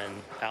 and then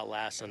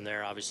outlast him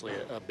there. Obviously,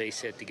 a base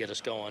hit to get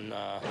us going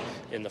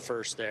in the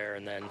first there,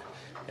 and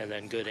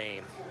then good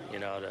aim.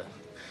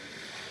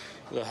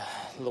 The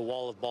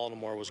Wall of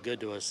Baltimore was good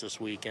to us this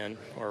weekend,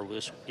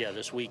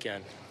 this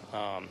weekend.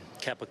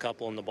 Kept a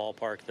couple in the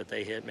ballpark that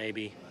they hit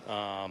maybe,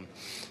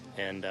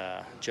 and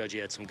Judge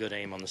had some good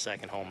aim on the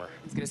second homer.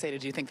 I was going to say,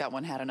 did you think that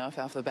one had enough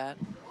off the bat?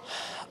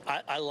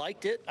 I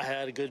liked it. I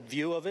had a good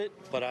view of it,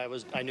 but I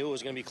knew it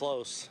was going to be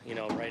close.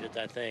 Right at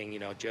that thing.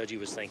 Judgy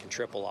was thinking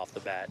triple off the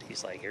bat.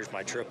 He's like, "Here's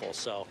my triple."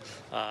 So,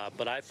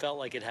 but I felt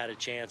like it had a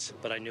chance,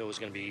 but I knew it was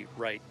going to be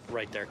right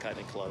there, kind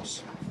of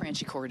close.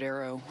 Franchy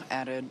Cordero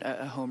added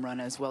a home run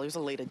as well. He was a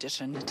late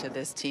addition to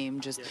this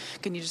team.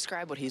 Can you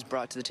describe what he's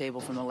brought to the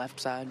table from the left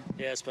side?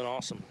 Yeah, it's been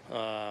awesome.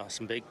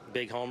 Some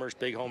big homers.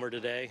 Big homer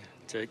today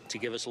to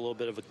give us a little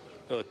bit of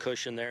a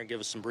cushion there and give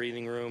us some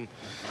breathing room.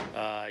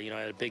 Had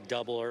a big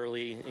double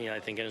early, I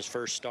think in his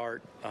first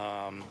start.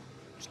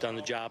 He's done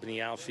the job in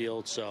the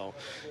outfield, so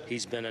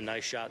he's been a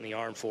nice shot in the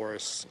arm for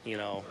us.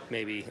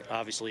 Maybe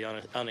obviously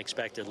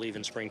unexpected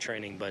leaving spring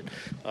training, but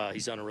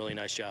he's done a really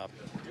nice job.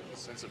 Do you have a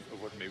sense of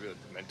what maybe that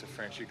meant to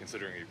Franchy,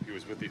 considering he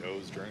was with the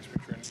O's during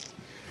spring training?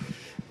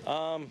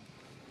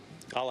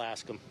 I'll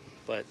ask him,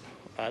 but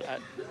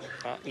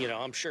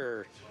I'm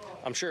sure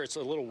it's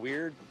a little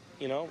weird,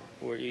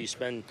 where you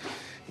spend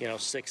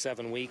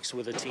 6-7 weeks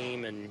with a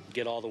team and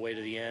get all the way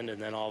to the end,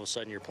 and then all of a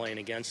sudden you're playing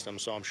against them.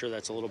 So I'm sure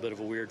that's a little bit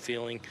of a weird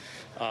feeling,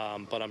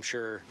 but I'm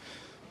sure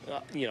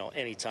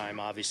anytime,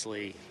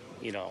 obviously,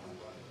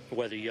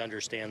 whether you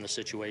understand the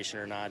situation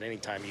or not,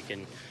 anytime you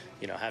can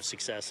have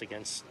success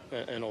against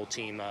an old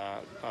team,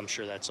 I'm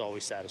sure that's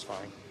always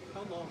satisfying.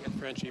 How long has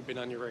Franchy been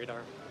on your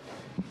radar?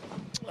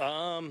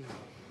 I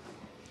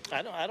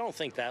don't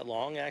think that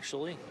long,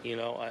 actually.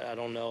 I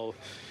don't know,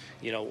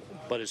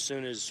 but as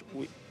soon as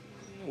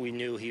we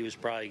knew he was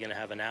probably going to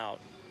have an out,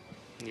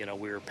 we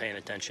were paying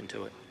attention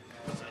to it.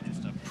 Was that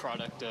just a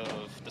product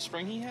of the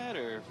spring he had,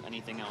 or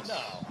anything else?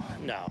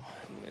 No.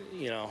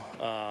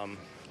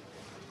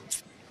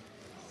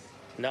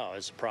 No,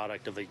 it's a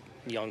product of a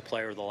young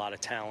player with a lot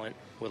of talent,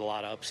 with a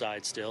lot of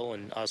upside still,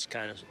 and us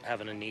kind of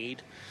having a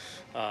need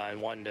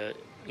and wanting to,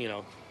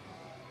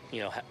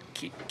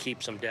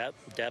 keep some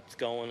depth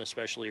going,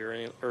 especially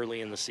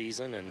early in the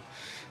season,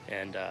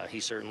 and he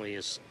certainly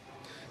is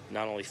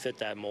not only fit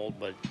that mold,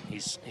 but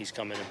he's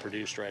come in and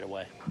produced right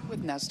away.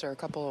 With Nestor, a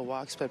couple of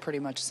walks, but pretty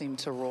much seemed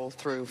to roll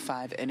through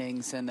 5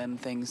 innings, and then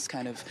things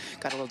kind of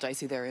got a little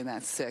dicey there in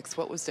that 6th.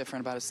 What was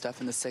different about his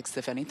stuff in the 6th,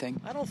 if anything?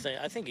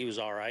 I think he was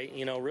all right.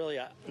 Really,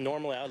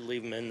 normally I would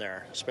leave him in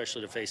there,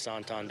 especially to face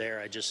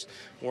Santander. I just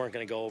weren't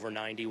going to go over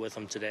 90 with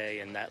him today,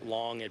 and that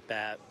long at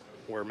bat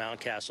where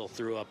Mountcastle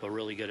threw up a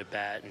really good at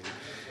bat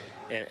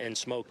and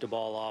smoked the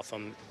ball off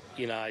him.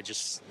 I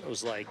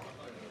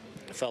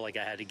felt like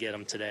I had to get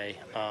him today.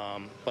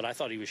 But I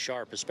thought he was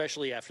sharp,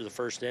 especially after the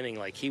first inning.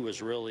 Like, he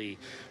was really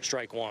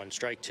strike 1,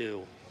 strike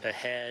 2,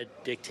 ahead,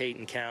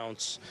 dictating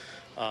counts.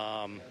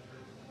 And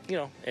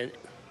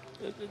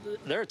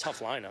they're a tough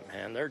lineup,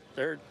 man.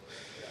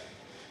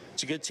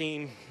 It's a good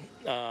team.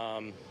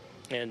 And,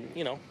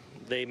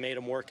 they made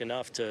him work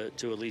enough to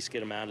at least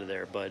get him out of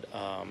there. But,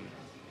 I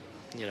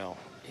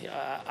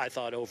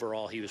thought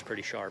overall he was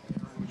pretty sharp.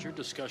 Was your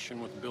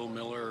discussion with Bill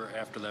Miller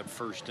after that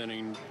first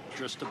inning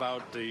just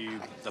about the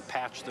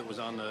patch that was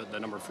on the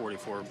number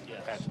 44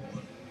 patch?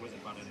 Was it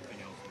about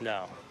anything else?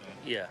 No.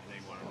 Yeah. They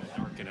wanted to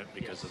darken it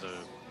because of the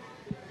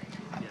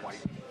white.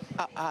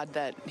 Odd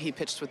that he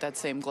pitched with that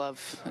same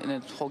glove in a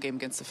whole game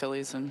against the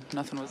Phillies and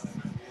nothing was...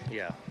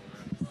 Yeah.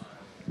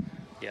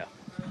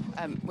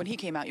 When he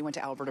came out, you went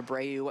to Albert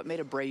Abreu. What made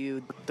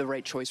Abreu the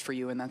right choice for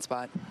you in that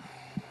spot?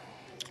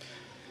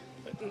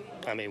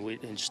 I mean, we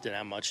just didn't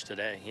have much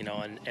today,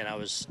 and I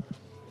was,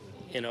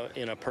 in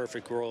a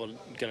perfect world,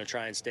 going to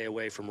try and stay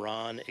away from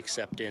Ron,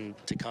 except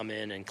to come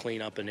in and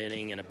clean up an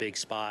inning in a big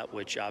spot,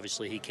 which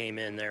obviously he came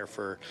in there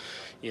for,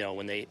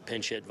 when they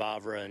pinch hit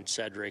Vavra and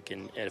Cedric,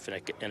 and if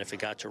it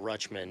got to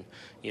Rutschman,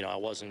 I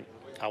wasn't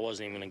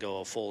even going to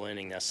go a full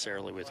inning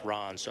necessarily with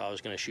Ron, so I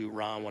was going to shoot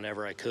Ron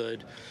whenever I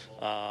could.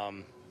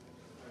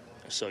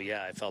 So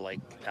yeah, I felt like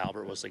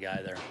Albert was the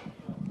guy there.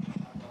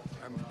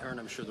 Aaron,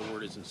 I'm sure the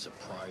word isn't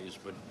surprise,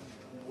 but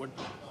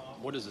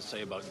what does it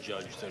say about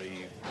Judge that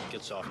he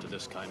gets off to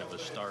this kind of a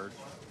start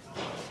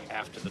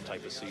after the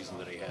type of season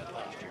that he had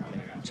last year?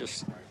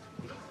 Just,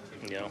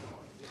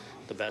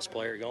 the best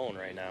player going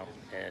right now,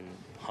 and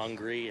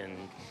hungry and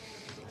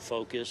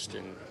focused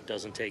and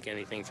doesn't take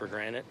anything for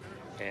granted.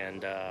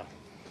 And,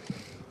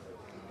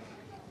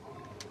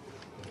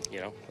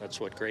 that's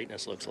what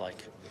greatness looks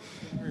like.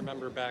 I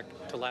remember back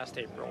to last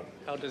April.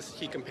 How does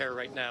he compare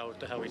right now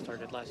to how he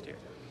started last year?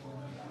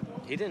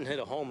 He didn't hit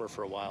a homer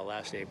for a while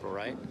last April,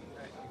 right?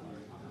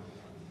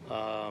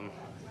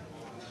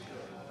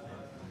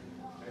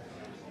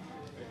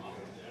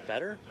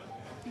 Better?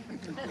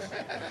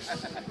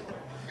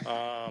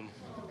 I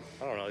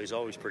don't know. He's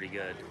always pretty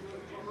good.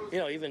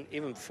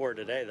 Even before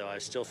today, though, I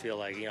still feel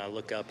like, I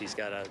look up, he's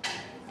got a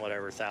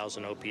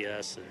 1,000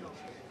 OPS and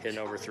hitting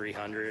over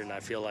 300, and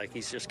I feel like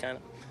he's kind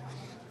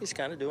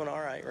of doing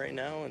all right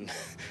now, and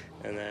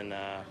then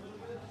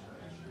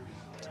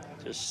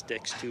just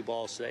sticks 2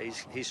 balls today.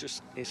 He's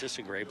just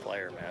a great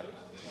player, man.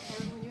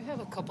 When you have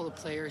a couple of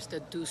players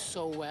that do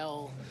so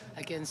well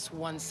against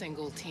one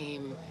single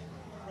team,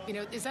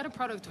 is that a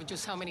product of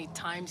just how many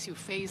times you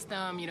face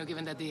them,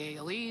 given that the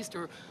AL East,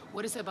 or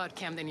what is it about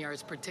Camden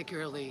Yards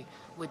particularly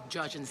with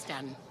Judge and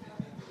Stanton?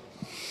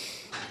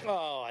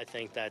 Oh, I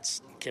think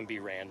that's can be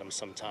random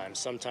sometimes.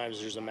 Sometimes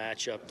there's a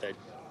matchup that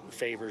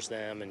favors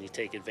them and you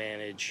take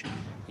advantage.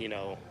 You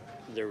know,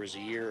 there was a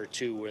year or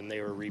two when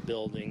they were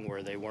rebuilding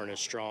where they weren't as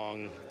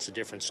strong. It's a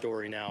different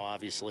story now,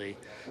 obviously.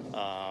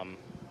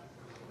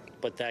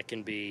 But that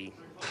can be,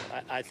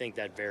 I think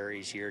that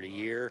varies year to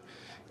year.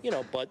 You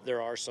know, but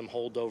there are some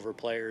holdover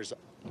players,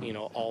 you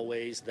know,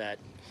 always that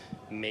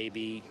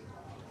maybe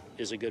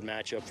is a good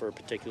matchup for a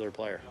particular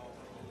player.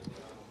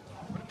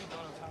 What have you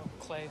thought of how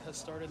Clay has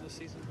started this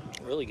season?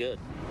 Really good.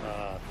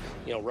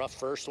 You know, rough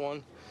first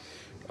one,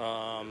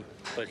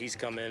 but he's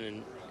come in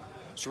and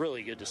it's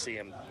really good to see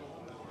him,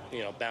 you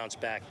know, bounce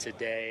back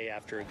today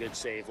after a good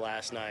save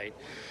last night,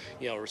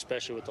 you know,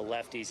 especially with the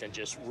lefties, and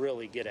just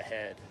really get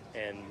ahead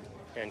and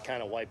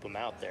kind of wipe them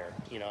out there.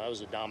 You know, that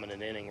was a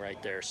dominant inning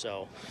right there.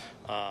 So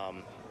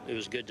it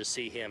was good to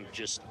see him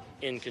just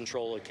in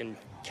control of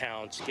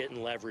counts,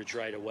 getting leverage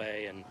right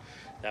away, and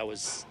that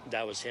was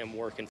him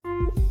working.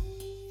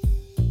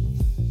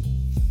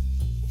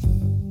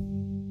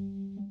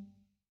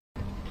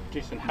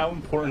 Jason, how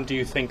important do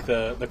you think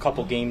the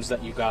couple games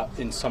that you got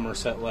in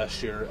Somerset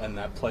last year and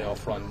that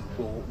playoff run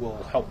will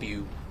help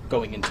you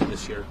going into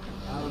this year?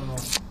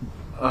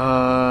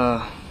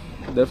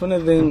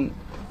 Definitely think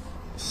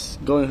it's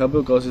going to help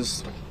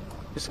because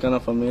it's kind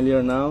of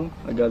familiar now.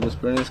 I got the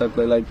experience. I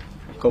played like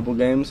a couple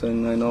games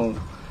and I know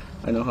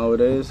how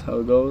it is, how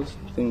it goes.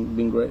 I think it's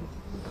been great.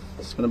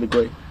 It's going to be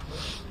great.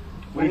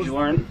 What did you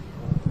learn?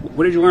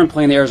 What did you learn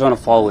playing the Arizona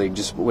Fall League?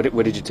 Just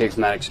what did you take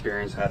from that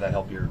experience? How did that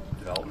help your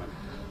development?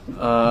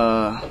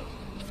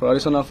 For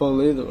Arizona Fall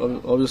League,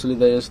 obviously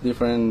there's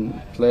different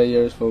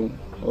players from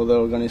other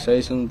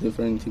organizations,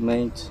 different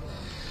teammates.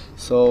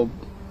 So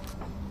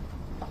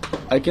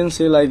I can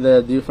see like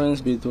the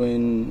difference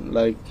between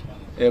like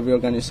every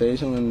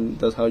organization, and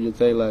that's how you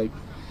take like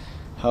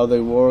how they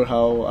work,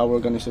 how our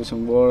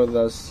organization works.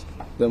 That's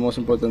the most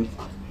important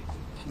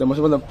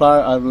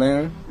part I've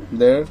learned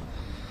there.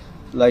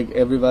 Like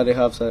everybody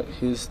has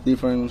his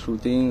different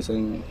routines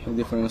and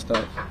different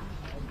stuff.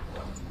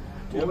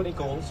 Do you have any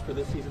goals for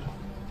this season?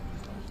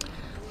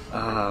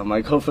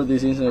 My goal for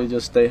this season is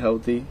just stay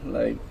healthy,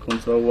 like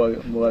control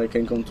what I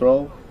can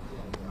control.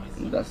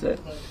 That's it.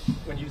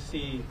 When you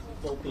see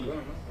Volpe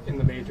in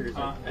the majors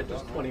at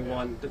just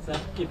 21, does that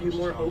give you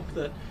more hope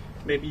that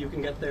maybe you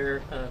can get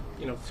there,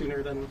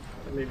 sooner than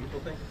maybe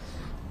people think?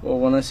 Well,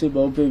 when I see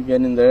Volpe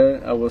getting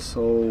there, I was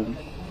so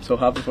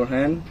happy for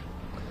him.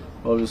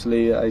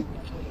 Obviously, I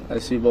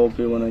see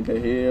Volpe when I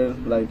get here,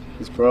 like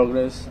his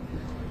progress,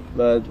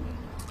 but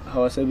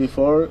how I said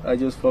before, I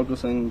just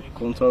focus and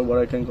control what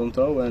I can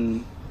control,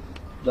 and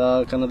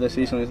that kind of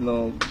decision is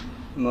not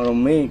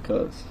on me,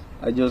 because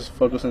I just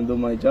focus and do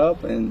my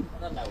job, and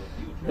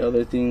the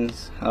other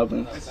things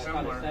happen.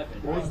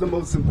 What was the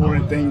most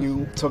important thing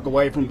you took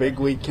away from Big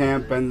League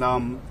Camp, and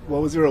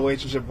what was your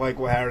relationship like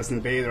with Harrison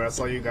Bader? I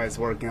saw you guys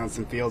working on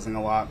some fielding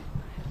a lot.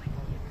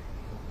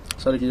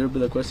 Sorry, can you repeat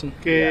the question?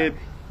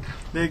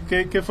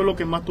 ¿Qué fue lo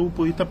que más tú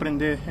pudiste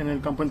aprender en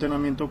el campo de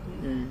entrenamiento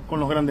con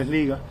los Grandes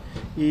Ligas?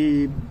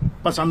 Y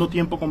pasando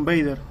tiempo con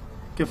Bader,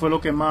 ¿qué fue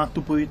lo que más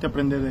tú pudiste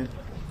aprender de él?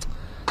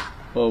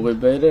 Well, with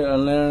Bader, I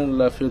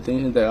learned a few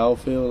things in the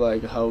outfield,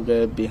 like how to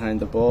get behind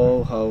the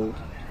ball, how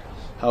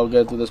to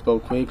get to the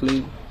spot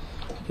quickly.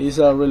 He's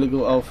a really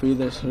good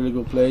outfielder, a really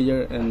good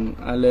player, and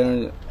I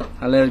learned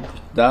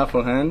that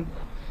from him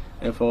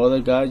and from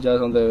other guys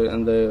just on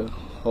the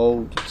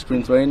whole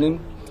spring training.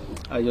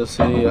 I just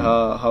see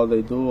how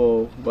they do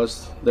or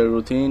what's their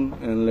routine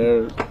and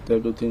learn the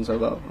good things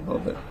about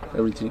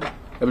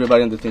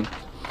everybody on the team.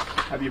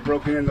 Have you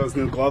broken in those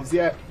new gloves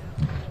yet?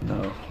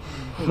 No,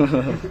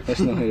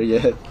 that's not here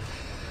yet.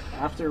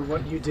 After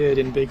what you did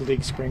in big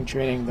league spring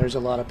training, there's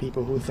a lot of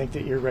people who think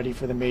that you're ready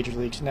for the major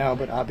leagues now,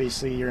 but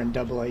obviously you're in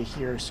AA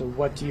here. So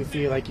what do you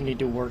feel like you need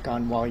to work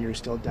on while you're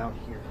still down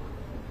here?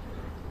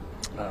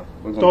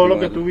 Todo lo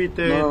que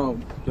tuviste. No,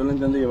 yo lo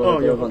entendí.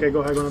 Okay,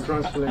 go ahead, I'm gonna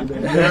translate.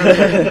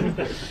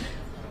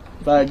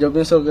 Yo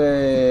pienso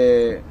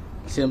que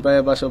siempre hay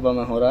espacio para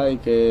mejorar y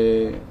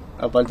que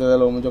aparte de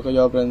lo mucho que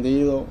yo he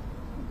aprendido,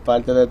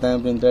 parte de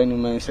Temple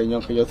Training me enseñó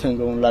que yo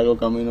tengo un largo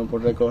camino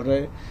por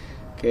recorrer,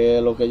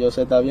 que lo que yo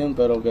sé está bien,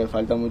 pero que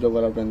falta mucho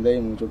por aprender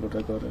y mucho por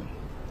recorrer.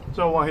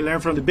 So what he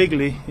learned from the big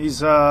league is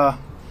he got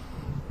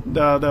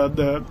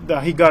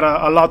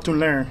a lot to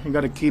learn. He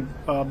got to keep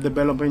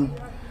developing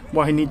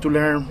what he need to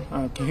learn.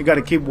 He got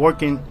to keep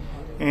working,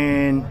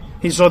 and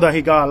he saw that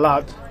he got a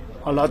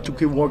lot to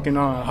keep working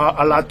on,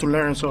 a lot to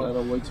learn. So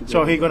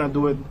he's gonna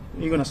do it.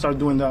 He's gonna start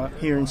doing that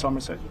here in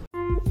Somerset.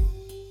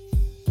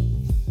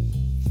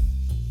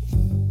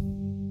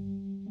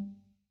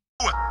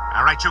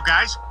 All right, you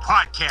guys,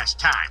 podcast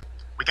time.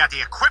 We got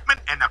the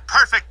equipment and the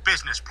perfect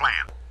business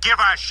plan. Give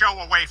our show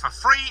away for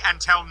free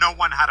and tell no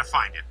one how to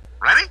find it.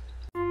 Ready?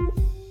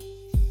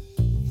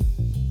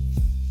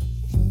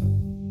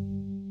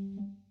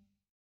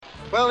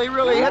 Well, he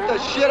really hit the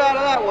shit out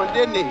of that one,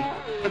 didn't he?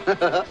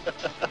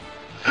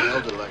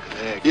 Held it like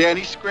an egg. Yeah, and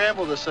he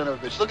scrambled the son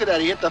of a bitch. Look at that,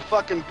 he hit the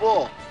fucking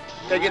bull.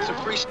 Guy gets a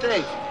free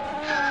steak.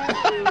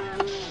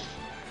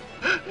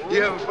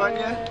 You having fun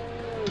yet?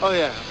 Oh,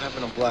 yeah, I'm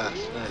having a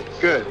blast.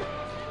 Good.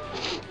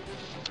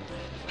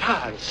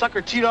 God,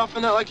 sucker teed off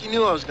in that like he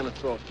knew I was going to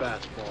throw a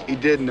fastball. He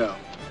did know.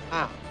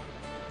 How?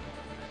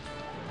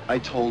 I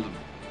told him.